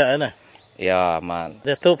ya. Nampak ya. Ya, man.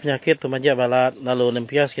 Dia tu penyakit tu majak balat lalu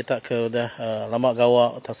nempias kita ke dah lama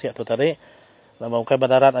gawa tasiak tu tadi. Lama bukan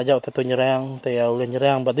badarat aja tu nyerang, dia boleh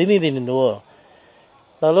nyerang badini dua.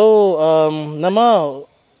 Lalu nama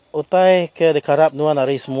utai ke dekarap nuan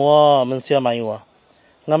hari semua mensia mayua.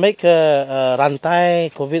 Ngambil ke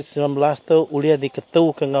rantai COVID-19 tu uliah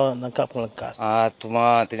diketu ke nangkap penglekas.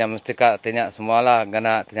 Cuma tinyak mesti kak tinyak semualah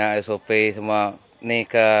kena tinyak SOP semua ni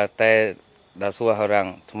ke tai dah suah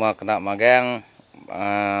orang semua kena magang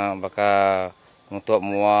bakal untuk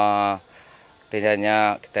mua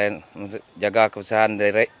tinyanya kita jaga kebersihan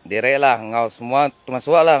diri lah ngau semua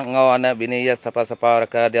termasuk lah ngau anak bini ya siapa-siapa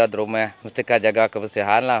mereka dia di rumah mesti ka jaga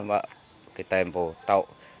kebersihan lah kita empo tahu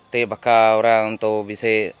ti bakal orang tu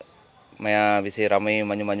bisa ramai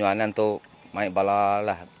manyu-manyuanan tu mai bala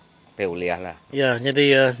lah uliah lah. Ya,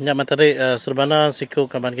 jadi nyak materi serbana siku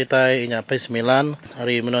kaman kita inya P9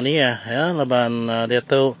 hari menoni ya laban dia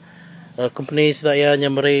tu company sida ya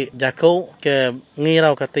nyemberi jako ke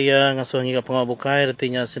ngirau katia ngasuh ngiga pengau bukai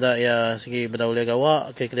artinya sida ya segi bedaulia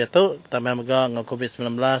gawa ke dia tu tambah mega ngau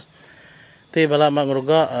COVID-19 ti bala mak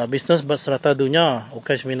nguruga bisnes berserta dunia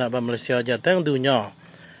ukai semina ba Malaysia jateng dunia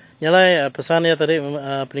nyalai pesan ya tadi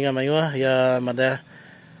peningan mayuah ya madah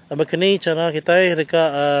begini cara kita dekat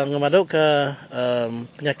ngemaduk ke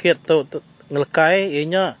penyakit tu ngelekai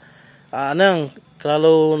ianya anang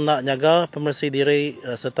kalau nak jaga pembersih diri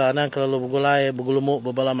serta anang kalau bergulai bergulumuk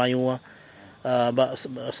berbala mayu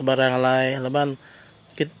sebarang lain leban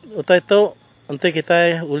utai tu nanti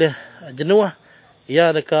kita boleh jenuh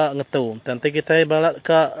ia dekat ngetu nanti kita balak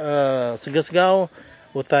ke segar-segar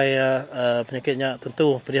utai penyakitnya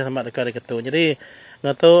tentu pedih sama dekat tu jadi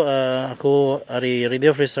ngato aku hari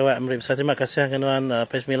Radio Free Sarawak memberi terima kasih kenuan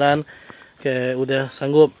P9 ke udah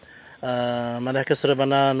sanggup madah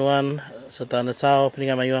keserbana nuan serta nesau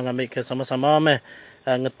peningan mayuang ambil ke sama-sama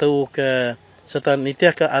ngetu ke serta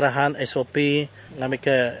nitiah ke arahan SOP ngambil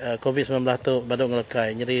ke COVID-19 tu baduk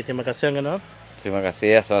ngelekai. Jadi terima kasih kenuan. Terima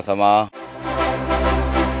kasih ya sama-sama.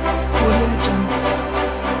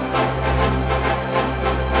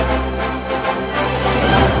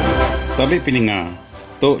 Tapi peningan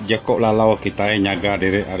tu jakok lalau kita nyaga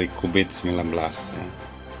diri hari COVID-19.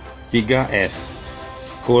 3S,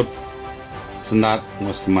 skut, senat,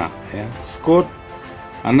 ngusma. Skut,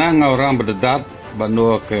 anak orang berdedat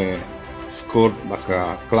bandu ke skut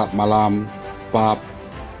baka klub malam, pub,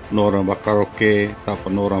 orang bakaroke,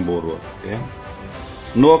 ataupun orang buruk.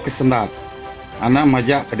 Nuo ke senat, anak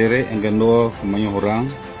majak ke diri enggan nuo kemanyu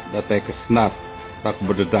orang datai ke senat tak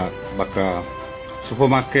berdedat baka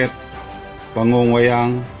supermarket bangun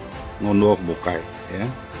wayang ngonduak bukai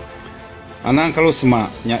anang kalau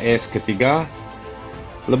semak nya es ketiga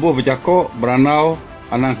lebuh berjakok beranau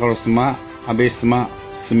anang kalau semak habis semak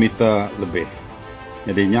semita lebih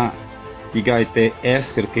jadinya 3 IT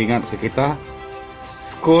es keringat ke kita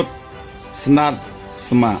skut senat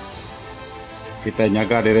semak kita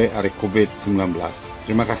nyaga dari hari COVID-19.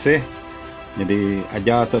 Terima kasih. Jadi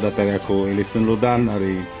aja tu datang aku Ellison Ludan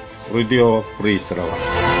dari Radio Free Sarawak.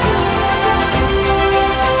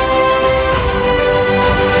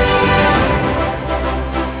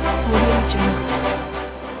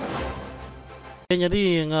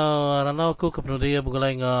 Jadi ranau aku kepenulia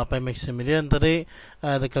bugulai nga Maximilian tadi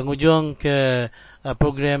dekat ngujung ke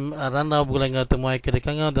program ranau bugulai nga temuai ke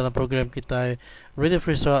dekat dalam program kita Radio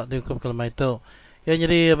Free Sarawak di hukum kelemah itu. Ya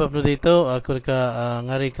jadi apa penulia itu aku dekat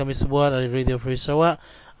ngari kami sebuah dari Radio Free Sarawak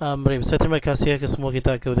beri besar terima kasih ke semua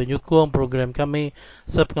kita ke menyokong program kami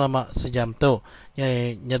sepelama sejam tu.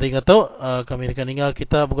 Jadi ngatu kami dekat tinggal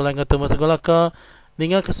kita bugulai nga temu segolaka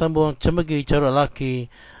tinggal kesambung cemegi cara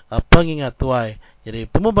laki pengingat tuai. Jadi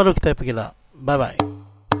temu baru kita pergi lah. Bye bye.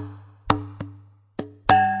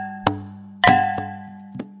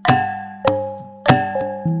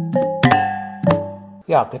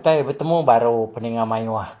 Ya, kita bertemu baru peningan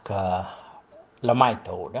mayuah ke lemai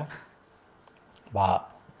tu dah.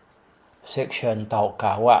 Ba section tau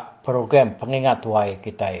kawak program pengingat tuai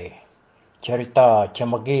kita cerita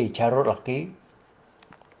cemegi carut laki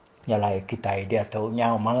nyalai kita dia tu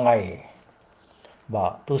nyau mangai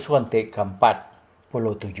ba tusuan te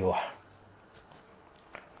ke-47.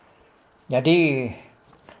 Jadi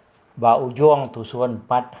ba ujung tusuan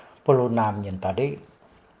 46 yang tadi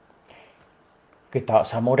kita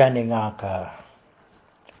samudah dengar ke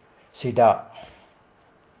sidak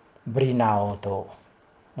berinau tu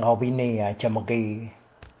ngau bini cemegi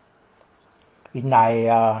inai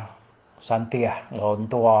santiah ngau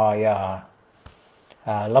tua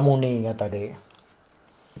lamuni tadi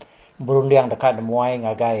berundiang dekat muai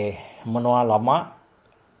ngagai menua lama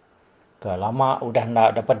ke lama udah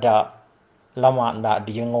nak dapat lama nak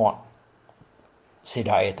dijenguk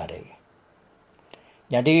sidai tadi.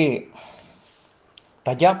 Jadi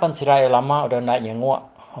tajapan sidai lama udah nak jenguk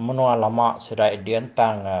menua lama sidai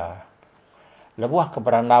dientang lebuah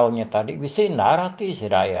keberanaunya tadi bisa narati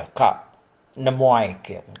sidai kak nemuai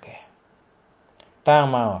ke. Tang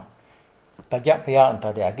mau tajak pihak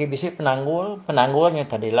tadi lagi bisa penanggulnya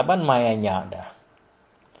tadi laban mayanya dah.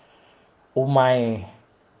 Umai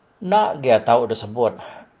nak dia tahu dah sebut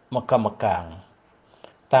mekang-mekang.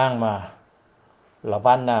 Tang mah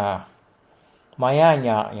laban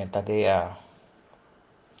mayanya yang tadi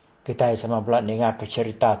kita sama belat dengar ke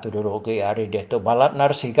cerita tu dulu ke hari dia tu balat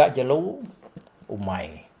narsiga jelu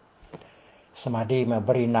umai. Semadi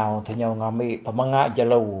memberi nau tu nyau ngambil pemengak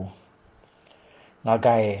jelu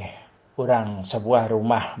ngagai orang sebuah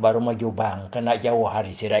rumah baru majubang kena jauh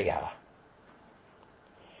hari si raya.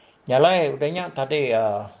 Nyalai udahnya tadi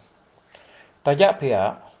tajak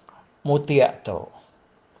pihak mutiak tu.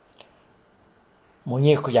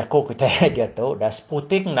 Munyi ku jaku kita dia tu dah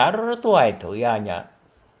sputing nar tuai tu ianya.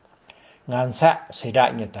 Ngansak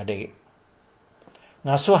sidaknya tadi.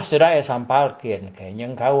 Ngasuh sidak sampal kian ke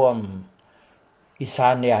yang kawam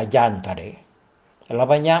isan dia ajan tadi.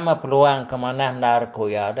 Labannya mah peluang kemana nar ku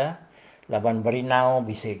ya ada. Laban berinau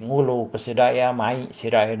bisik ngulu ke sidak ya mai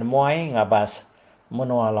sidak muai ngabas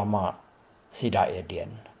menua lama sidak ya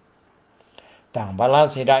dian. Tang balan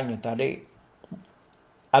sidaknya tadi.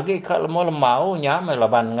 Agi kal lemau nya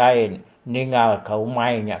melaban ngain ningal kau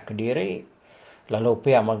mainnya ke diri. Lalu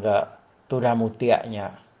pia maga tudah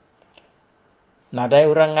mutiaknya. Nadai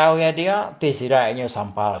orang ngau ya dia, ti siraknya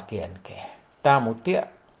sampal kian ke. Tamu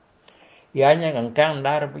tiak. Ianya ngengkang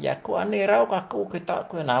dar bujaku, ani irau kaku, kita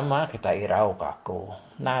ku nama, kita irau kaku.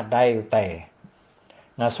 Nadai utai.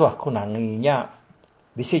 Ngasuh aku nanginya,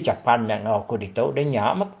 bisi capan yang ngau ku ditau, dan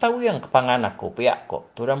nyamak tahu yang kepangan aku, piak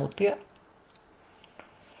kok, tudah mutiak.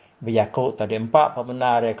 Bujaku tadi empat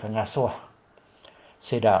pebenar ke ngasuh.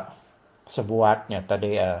 Sidak sebuatnya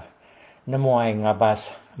tadi nemuai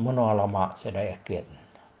ngabas menua lama saya yakin.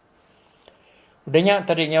 Udahnya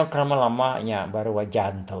tadinya kerama lamanya baru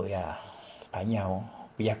wajan tu ya. Panyau.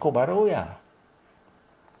 Biaku baru ya.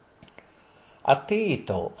 Ati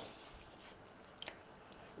itu.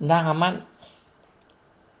 Nang aman.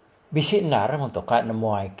 Bisik nar untuk kat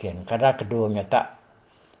nemuai kian. Kadang keduanya tak.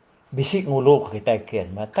 Bisik ngulu kita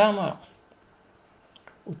kian. Mata mah.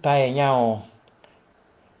 Utai nyau.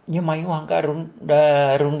 Nya mayuah agak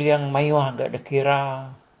rundiang mayuah agak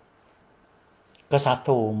dekira. Ke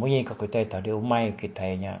satu munyi ke kita tadi umai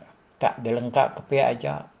kitanya tak dilengkap ke pihak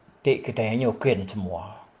aja tik kita nyokin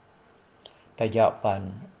semua.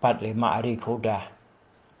 Tajapan 4-5 hari kudah.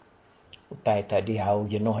 Utai tadi hau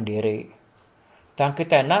jenuh diri. Tang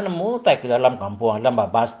kita nak nemu utai ke dalam kampung dalam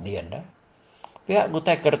babas dian dah. Pihak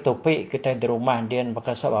utai kertopik kita di rumah dian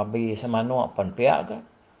bakal sababi semanu apan pihak ke.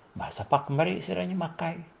 Bahasa pak kemari siranya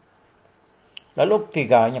makai. Lalu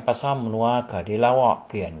tiganya pasal menua ke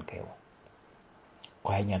dilawak kian keu.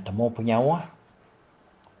 Kuahnya temu penyawa.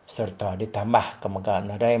 Serta ditambah kemegahan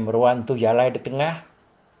nadai meruan tu jalai di tengah.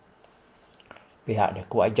 Pihak dia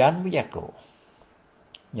kuajan bijaku.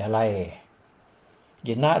 Jalai.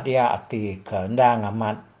 Jenak dia ati keendang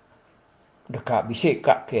amat. Dekat bisik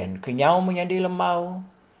kak kian. Kenyau menjadi lemau.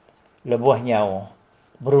 Lebuah nyau.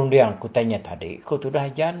 Berundiang kutanya tadi. Ku tu dah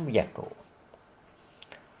ajan bijaku.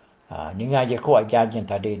 Ni ngaji ku ajan yang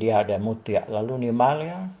tadi dia ada mutiak. Lalu ni mal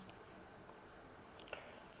ya.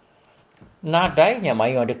 Nadainya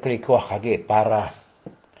mayu ada kelikuah kaget parah.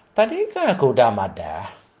 Tadi kan aku dah madah.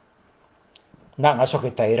 Nak ngasuh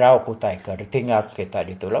kita irau kutai ke. Tinggal kita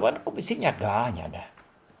di tu. Lawan aku bisik nyaganya dah.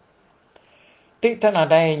 Tidak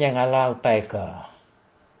nadainya ngalau utai ke.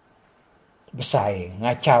 Besai.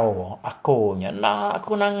 Ngacau akunya. Nak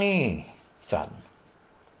aku nangi. San.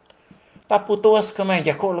 Tak putus ke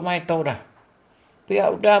meja. Aku lemai tahu dah.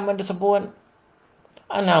 Pihak udah mendisebut.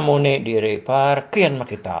 Ana muni diri. Parkian mak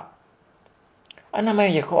kita. Ana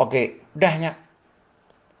mai je ko okey dahnya.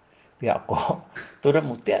 Biar ko turun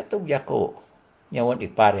mutiak tu biar ko nyawan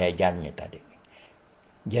ipar ya jannya tadi.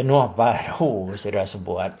 Jenuh baru sudah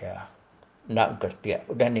sebuat ya. Nak kertiak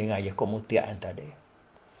udah ni ngaji ko mutiak tadi.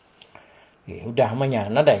 Udah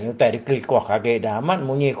manya nada utai diklik ko kage daman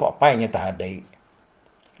munyi ko apanya tadi.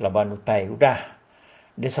 Laban utai udah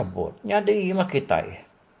disebut nyadi mak kita.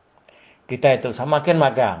 Kita itu samakin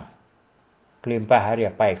magang. Kelimpah hari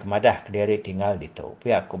apa kemadah kediri tinggal di tu.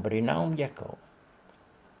 Pihak aku beri naum je kau.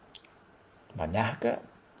 Mana ke?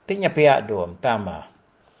 Tinya pihak dua. Pertama.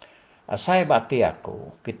 Asai bati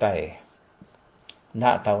aku. Kita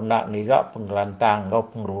nak tahu nak ngigak penggelantang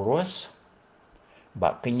kau pengurus.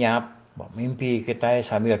 Bak kenyap. Bak mimpi kita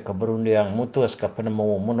sambil keberundiang mutus ke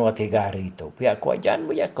penemu menua 3 hari itu. Pihak aku ajan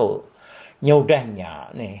je kau.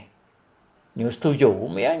 Nyudahnya ni. Nyu setuju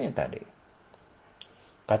umianya tadi.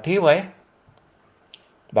 Katiwai.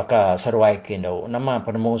 Baka seruai kendo. Nama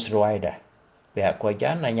penemu seruai dah. Pihak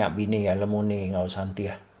kuajan nanya bini ya lemuni ngau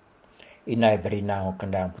santia. Inai berinau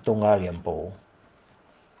kendang petunggal yang po.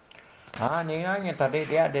 Nianya tadi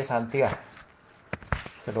dia ada santia.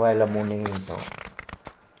 Seruai lemuni itu.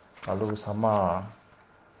 Lalu sama.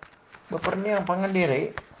 Beperniang pangan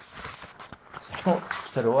diri.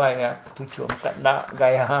 Seruai ya. Tujuh empat nak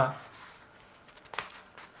gaya.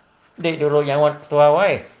 Dek dulu nyawat ketua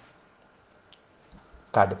wai.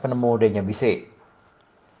 Kada penemu dia nya bisik.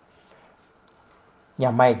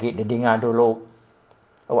 Yang mai git dia dengar dulu.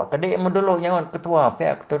 Awak kadik mendolong nyawan ketua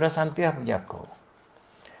pihak ketua santiah berjaku.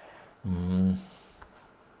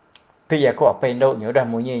 Kaya aku apa indoknya udah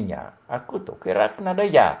munyinya. Aku tu kira kena ada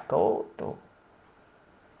jaku tu.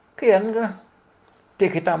 Kian ke? Ti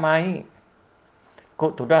kita mai.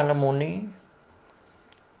 Kok tu dah lemuni.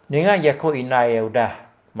 Dengan jaku inai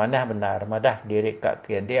udah. Mana benar, madah diri kat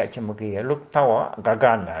kian dia cuma dia. Lu tahu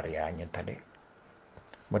gagan harianya tadi.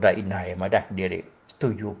 Madah inai, madah diri.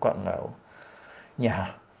 Setuju kok ngau.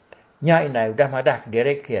 Nya inai udah madah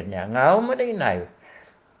diri kiannya. Ngau madah inai.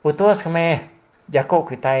 Putus kemeh. Jaku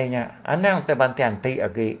kitanya. Anang terbanti anti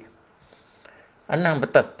lagi. Anang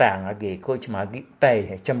betetang lagi. Kau cuma lagi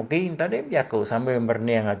tay. Cuma gini tadi jaku sambil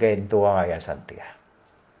berniang lagi tua ya santia.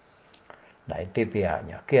 Nah itu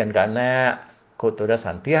pihaknya. Kian karena kau tu dah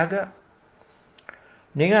santia ke.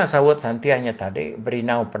 Ninga sawut santianya tadi.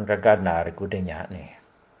 Berinau peneragan dari kudenya ni.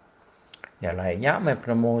 Yang lainnya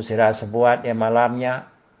menemu sirah sebuat yang malamnya.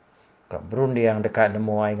 Ke Burundi yang dekat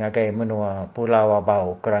nemu ay ngagai menua pulau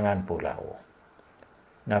abau. Kerangan pulau.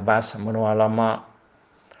 Nabas menua lama.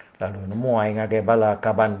 Lalu nemu ay ngagai bala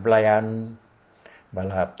kaban belayan.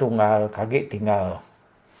 Bala tunggal kagik tinggal.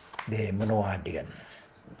 Di menua dian.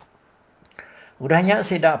 Udahnya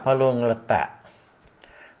sidak perlu ngeletak.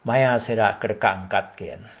 Maya sidak kedekak angkat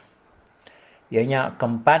kian. Ianya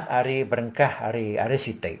keempat hari berengkah hari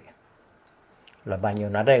sitik. Lebanyu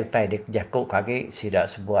nada utai dik jakuk kagik sidak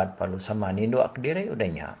sebuat perlu sama ninduk diri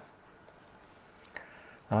udahnya.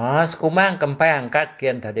 Sekumang kempai angkat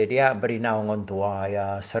kian tadi dia berinau ngon tua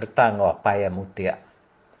ya serta ngapai mutia.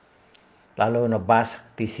 Lalu nebas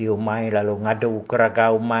tisi umai lalu ngadu keraga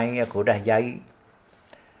umai aku dah jai.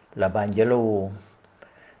 Laban jelu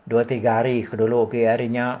 2-3 hari kedulu ke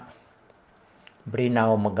harinya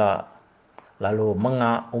berinau mega lalu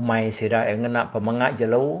mengak umai sida ngena pemengak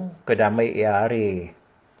jelu kedamai ya hari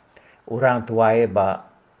orang tuai ba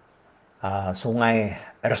sungai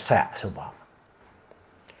Ersak subah.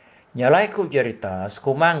 Nyalai ku cerita,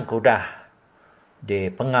 sekumang ku dah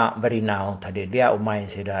di pengak berinau tadi dia umai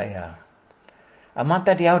sida ya.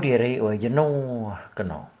 Amata dia diri jenuh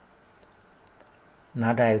kena.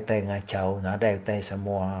 Nada utai ngacau, nada utai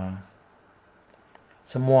semua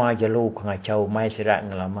jelu ngacau umai sida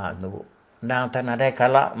ngelama tu. Nang tan nada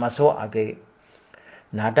kala masuk agi.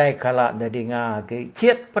 Nada kala jadi ngagi.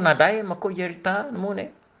 Ciet penadai maku cerita nemu ni.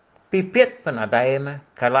 Pipit penadai mah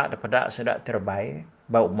kala daripada sida terbaik.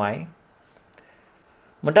 Bau mai.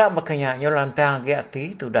 Mendak makanya lantang ke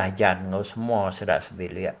ati tu dah jan ngau semua sedak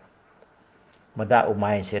sebilik. Mendak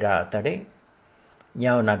umai sedak tadi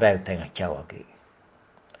nyau nadai tengah cau lagi.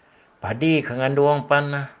 Padi kanganduang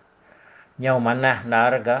pan nyau manah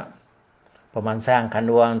narga pemansang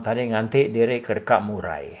kanduang tadi nganti diri kedekak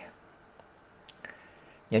murai.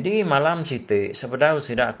 Jadi malam situ sebedau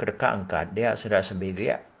sedak kedekak angkat dia sedak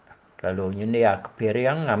sebilik. Lalu nyendia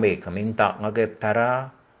kepiriang ngambil keminta ngagip tara.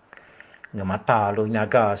 Ngemata lu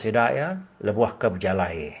nyaga sedak ya. Lebuah ke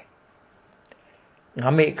berjalai.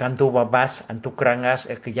 Ngambil kantu babas. Antu kerangas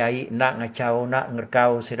kejai. Nak ngacau. Nak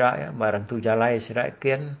ngerkau sedak ya. Barang tu jalai sedak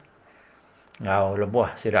kian. Ngau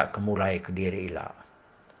lebuah sedak kemulai ke diri ilah.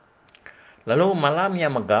 Lalu malamnya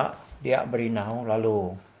megak. Dia berinau.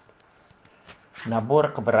 Lalu nabur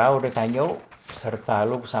ke berau dia tanyuk. Serta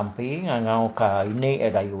lu sampai ngau ke ini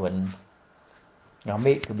edayun.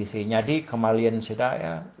 Ngambil ke bisi. Jadi kemalian sedak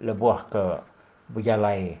ya. Lebuah ke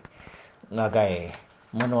berjalai. Ngagai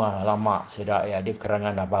menua lama sedak ya. Di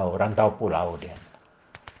kerangan abau. Rantau pulau dia.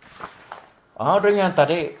 Dengan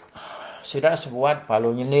tadi. Sedak sebuat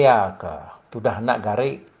palu nyendia ke. Tudah nak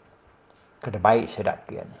garik. Kedebaik sedak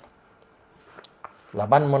kian.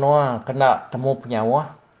 Laban menua kena temu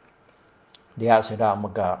penyawa. Dia sedak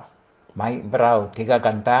megak. Mai berau 3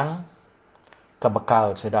 gantang.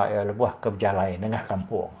 Kebekal sedak ya lebuah ke berjalai tengah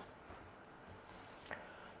kampung.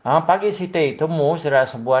 Pagi siti temu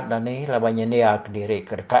sedak sebuat dan ni labanya dia ke diri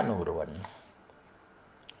ke dekat nurun.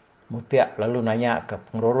 Mutiak lalu nanya ke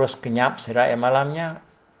pengurus kenyap sedak ya malamnya.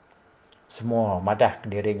 Semua madah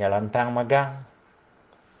ke dirinya lantang magang.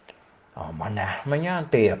 Mana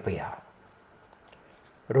menyanti apa ya.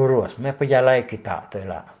 Rurus me pejalai kita tu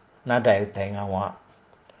lah. Nada utai ngawak.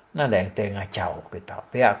 Nada utai ngacau kita.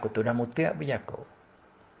 Pihak aku tu dah mutiak berjaku.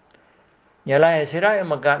 Nyalai sirai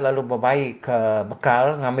megat lalu berbaik ke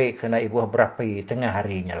bekal ngambil kena ibu berapi tengah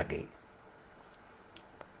harinya lagi.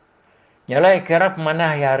 Nyalai kira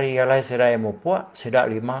pemanah hari nyalai sirai mupuak,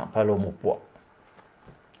 sidak 5 palu mupuak.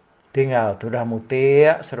 Tinggal tu dah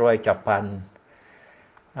mutiak seruai capan.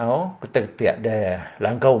 Ketik-ketik dia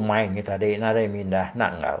langkau main ni tadi nadai mindah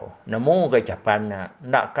nak ngau. Nemu ke capan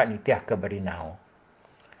nak kat nitiah ke berinau.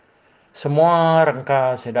 Semua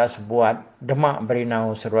rengka sudah sebuat demak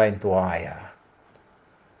berinau seruai tua ya.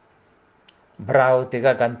 Berau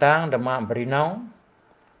 3 gantang demak berinau.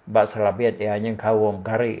 Bak selabit ya yang kawum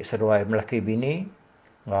garik seruai melaki bini.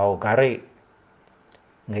 Ngau garik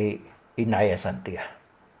ngi inaya santia.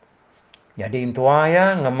 Jadi tua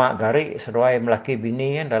ya ngemak garik seruai melaki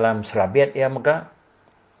bini dalam selabit ya mega.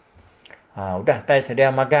 Udah tai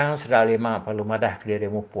sedia magang sudah 5 palu madah ke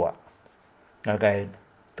diri mupuak. Ngagai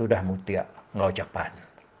tu dah mutia ngau Japan.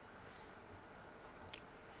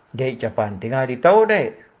 Di Japan tinggal di tahu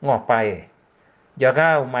deh ngopai.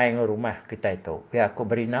 Jaga umai ngau rumah kita itu. Ya aku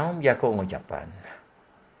berinau ya aku ngau Japan.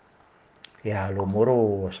 Ya lu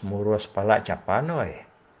murus palak Japan oi.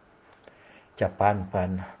 Japan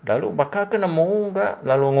pan. Lalu bakal kena nemu enggak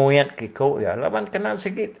lalu nguyat kiko ya. Laban kena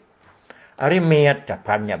sikit. Ari miat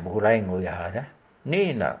Japannya bulai nguyah dah.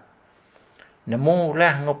 Ni nak. Nemu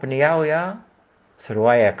lah ngau peniau ya.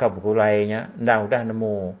 Seruai ka bulainya. Dah udah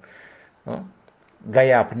nemu.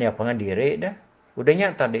 Gaya peniau pengandiri dah.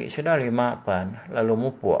 Udahnya tadi sudah 5 pan. Lalu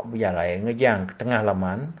mupuak berjalai ngejang ke tengah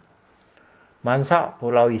laman. Mansak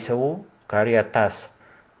Pulau Isu. Kari atas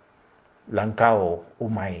langkau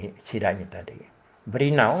umai sidaknya tadi.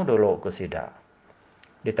 Berinau dulu ke sidak.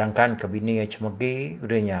 Ditangkan ke bini yang cemegi.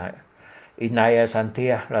 Udahnya inaya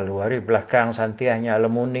santiah. Lalu hari belakang santiahnya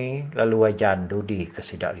lemuni. Lalu wajan dudi ke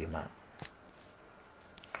sidak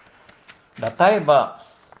 5. Datai bak.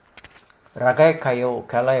 Ragai kayu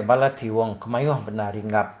kalai bala tiwong kemayuh benar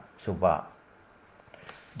ringgap. Sebab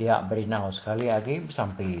dia berinau sekali lagi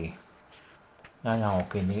sampai ngangau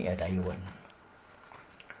kini ada yuan.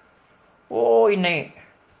 Oh ini.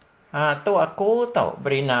 Tu aku tahu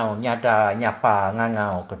berinau nyada nyapa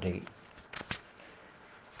ngangau kedi.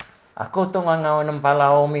 Aku tu ngangau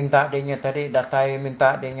nempalau minta dia tadi datai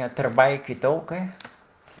minta dia terbaik itu ke.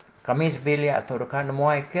 Kami sebilik aturkan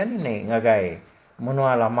muai kan ini ngagai.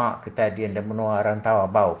 Menua lama kita dia dan menua rantau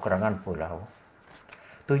bau kerangan pulau.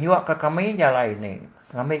 Tunjuk ke kami jalan ini.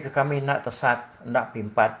 Kami ke kami nak tesak, nak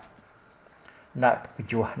pimpat, nak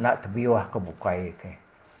terpejuah, nak terbiuah ke bukai ke.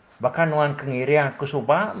 Bahkan nuan kengirian aku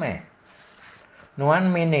subak meh.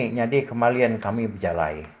 Nuan mini jadi kemalian kami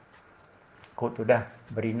berjalai. Kau tu dah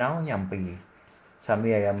berinau nyampi.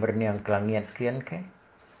 Sambil yang berniang kelangit kian ke.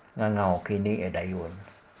 Ngangau kini edayun.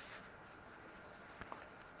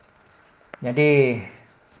 Jadi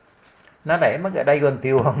nadai maga dayun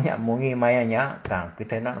tiwangnya mungi mayanya kang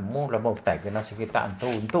kita nak mu labau tai kena sekitar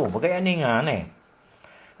antu bagai ani ngane.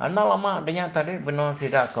 Ana lama adanya tadi benar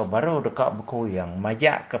sidak ke baru dekat buku yang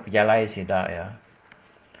majak ke pejalai sidak ya.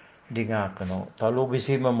 Dengar kena terlalu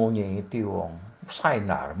bisi memunyi tiwang.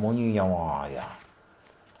 Sainar munyi nyawa ya.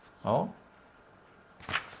 Oh.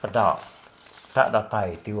 Pedak. Tak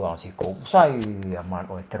datai tiwang siku. Sai amat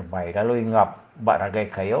oi terbaik lalu ingap bak ragai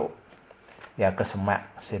kayu. Ya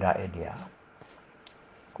kesemak sidak dia.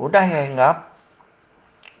 Udah ya ingap.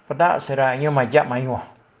 Pedak sidaknya majak mayuh.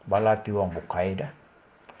 Bala tiwang bukai dah.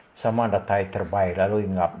 Sama datai terbaik lalu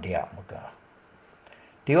ingap dia mega.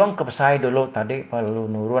 Tiwang kepesai dulu tadi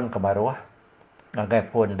lalu nurun ke bawah.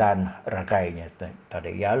 Ngagai pun dan ragainya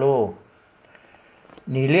tadi. Ya lu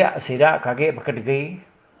niliak sidak kaki berkedegi.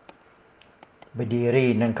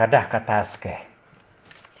 Berdiri nang kadah ke atas ke.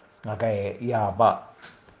 Ngagai ya bak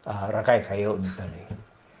ragai kayu ni tadi.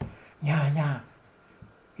 Nya.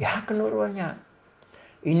 Ya kenuruannya.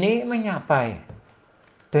 Ini menyapai.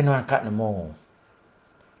 Tenuan kat nemu.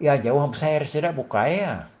 Ya jauh besar sidak bukai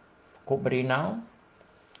ya. Kuk berinau.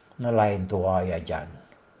 Nelain tua ya jan.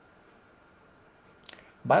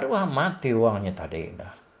 Baru mati uangnya tadi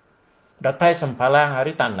dah. Datai sempalang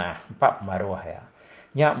hari tanah. 4 maruah ya.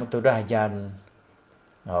 Nyak mutudah jan.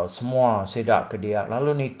 Semua sidak ke dia.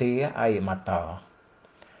 Lalu niti air mata.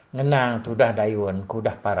 Ngenang tu dah dayun, ku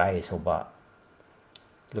dah parai sobak.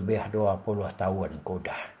 Lebih 20 tahun ku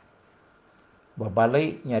dah.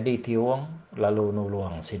 Berbalik nyadi tiwang, lalu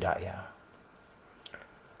nuluang sidak ya.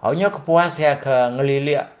 Awalnya kepuas ya ke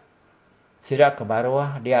ngelilik sidak ke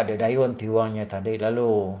bawah, dia ada dayun tiwangnya tadi.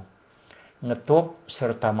 Lalu ngetup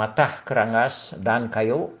serta matah kerangas dan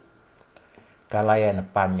kayu. Kalayan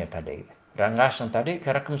depannya tadi. Rangas yang tadi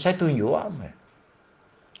kerakam saya tunjuk.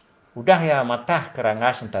 Udah ya matah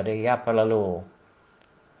kerangas yang tadi ya apa lalu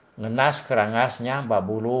ngenas kerangasnya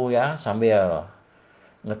babulu ya sambil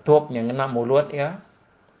ngetupnya ngena mulut ya.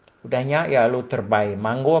 Udahnya ya lu terbaik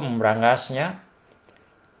manggum rangasnya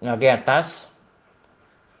ngagi atas.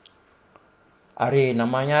 Ari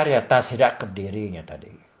namanya ari atas tidak kedirinya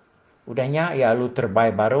tadi. Udahnya ya lu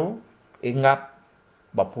terbaik baru ingap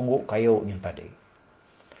bapungguk kayunya tadi.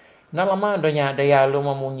 Nah lama udahnya ada ya lu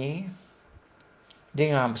memunyi.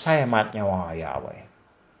 Dengan saya matnya wah ya weh.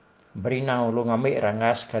 Berinau lu ngambil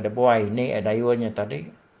rangas kada buai ni adayunya tadi.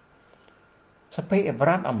 Sampai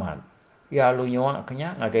berat amat. Ya lu nyawa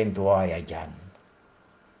kenya ngagain tua ajan.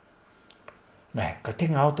 Nah,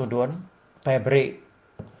 ketingau tu duan, tai beri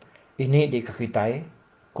ini di kekitai,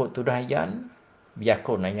 kok tu dah ajan, biar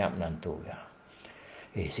kau nanya menantu ya.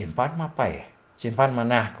 Simpan mapai, simpan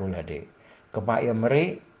mana aku lah dek. Kebak yang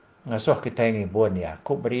meri, ngasuh kita ini buan ya,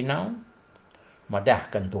 kok berinau,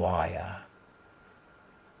 madahkan tua ya.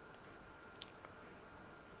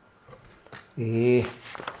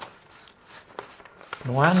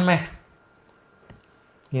 Nuan meh,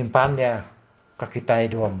 nyimpan dia,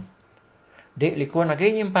 kekitai duam. Dek likuan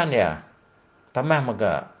lagi nyimpan dia, tamah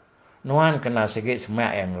maga, nuan kena segit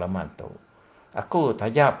semak yang lama tu. Aku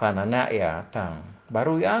tajak pan anak ya, tang.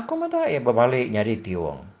 Baru ya aku madah ya berbalik nyari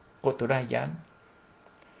tiwang. Kok tu dah jan.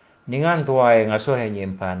 Ningan tuai ngasuh yang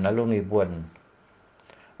nyimpan, lalu ngibuan.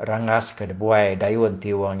 Rangas ke buai dayun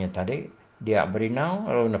tiwangnya tadi. Dia berinau,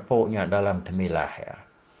 lalu nepuknya dalam temilah ya.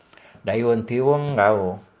 Dayun tiwang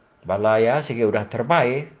kau. Balaya segi udah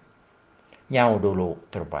terbaik. Nyau dulu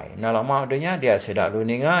terbaik. Nah lama adanya dia sedak lu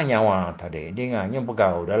ninga nyawa tadi. Dinganya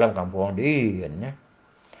begau dalam kampung dia.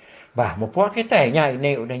 Bah, mempuak kita nya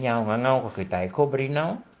ini udah nyau ngangau ke kita. Ko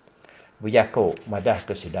berinau, bujako madah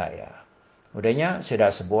ke sedaya. Udahnya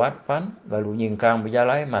sedak sebuat pan, lalu nyingkang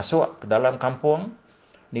berjalai masuk ke dalam kampung.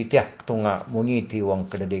 Nitiah tunga munyi tiwang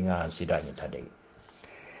kededingan sidanya tadi.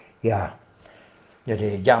 Ya,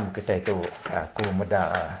 jadi jam kita itu aku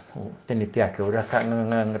medah tenitiah ke udah kak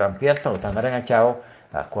ngerampian tu tangan ngacau.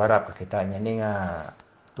 Aku harap kita ni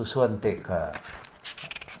tusuan te ke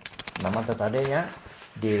nama tu tadinya.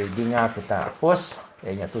 Di dinga kita pos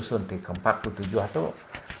ianya tusun ti ke 47 tu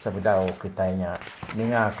sebedau kitanya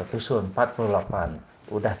ninga ke tusun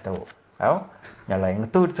 48 udah tu nyalai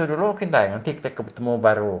ngetu dulu kita nanti kita ketemu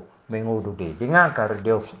baru minggu dudi dinga ke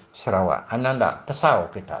radio Sarawak ananda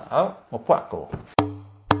tesau kita mau puak ko.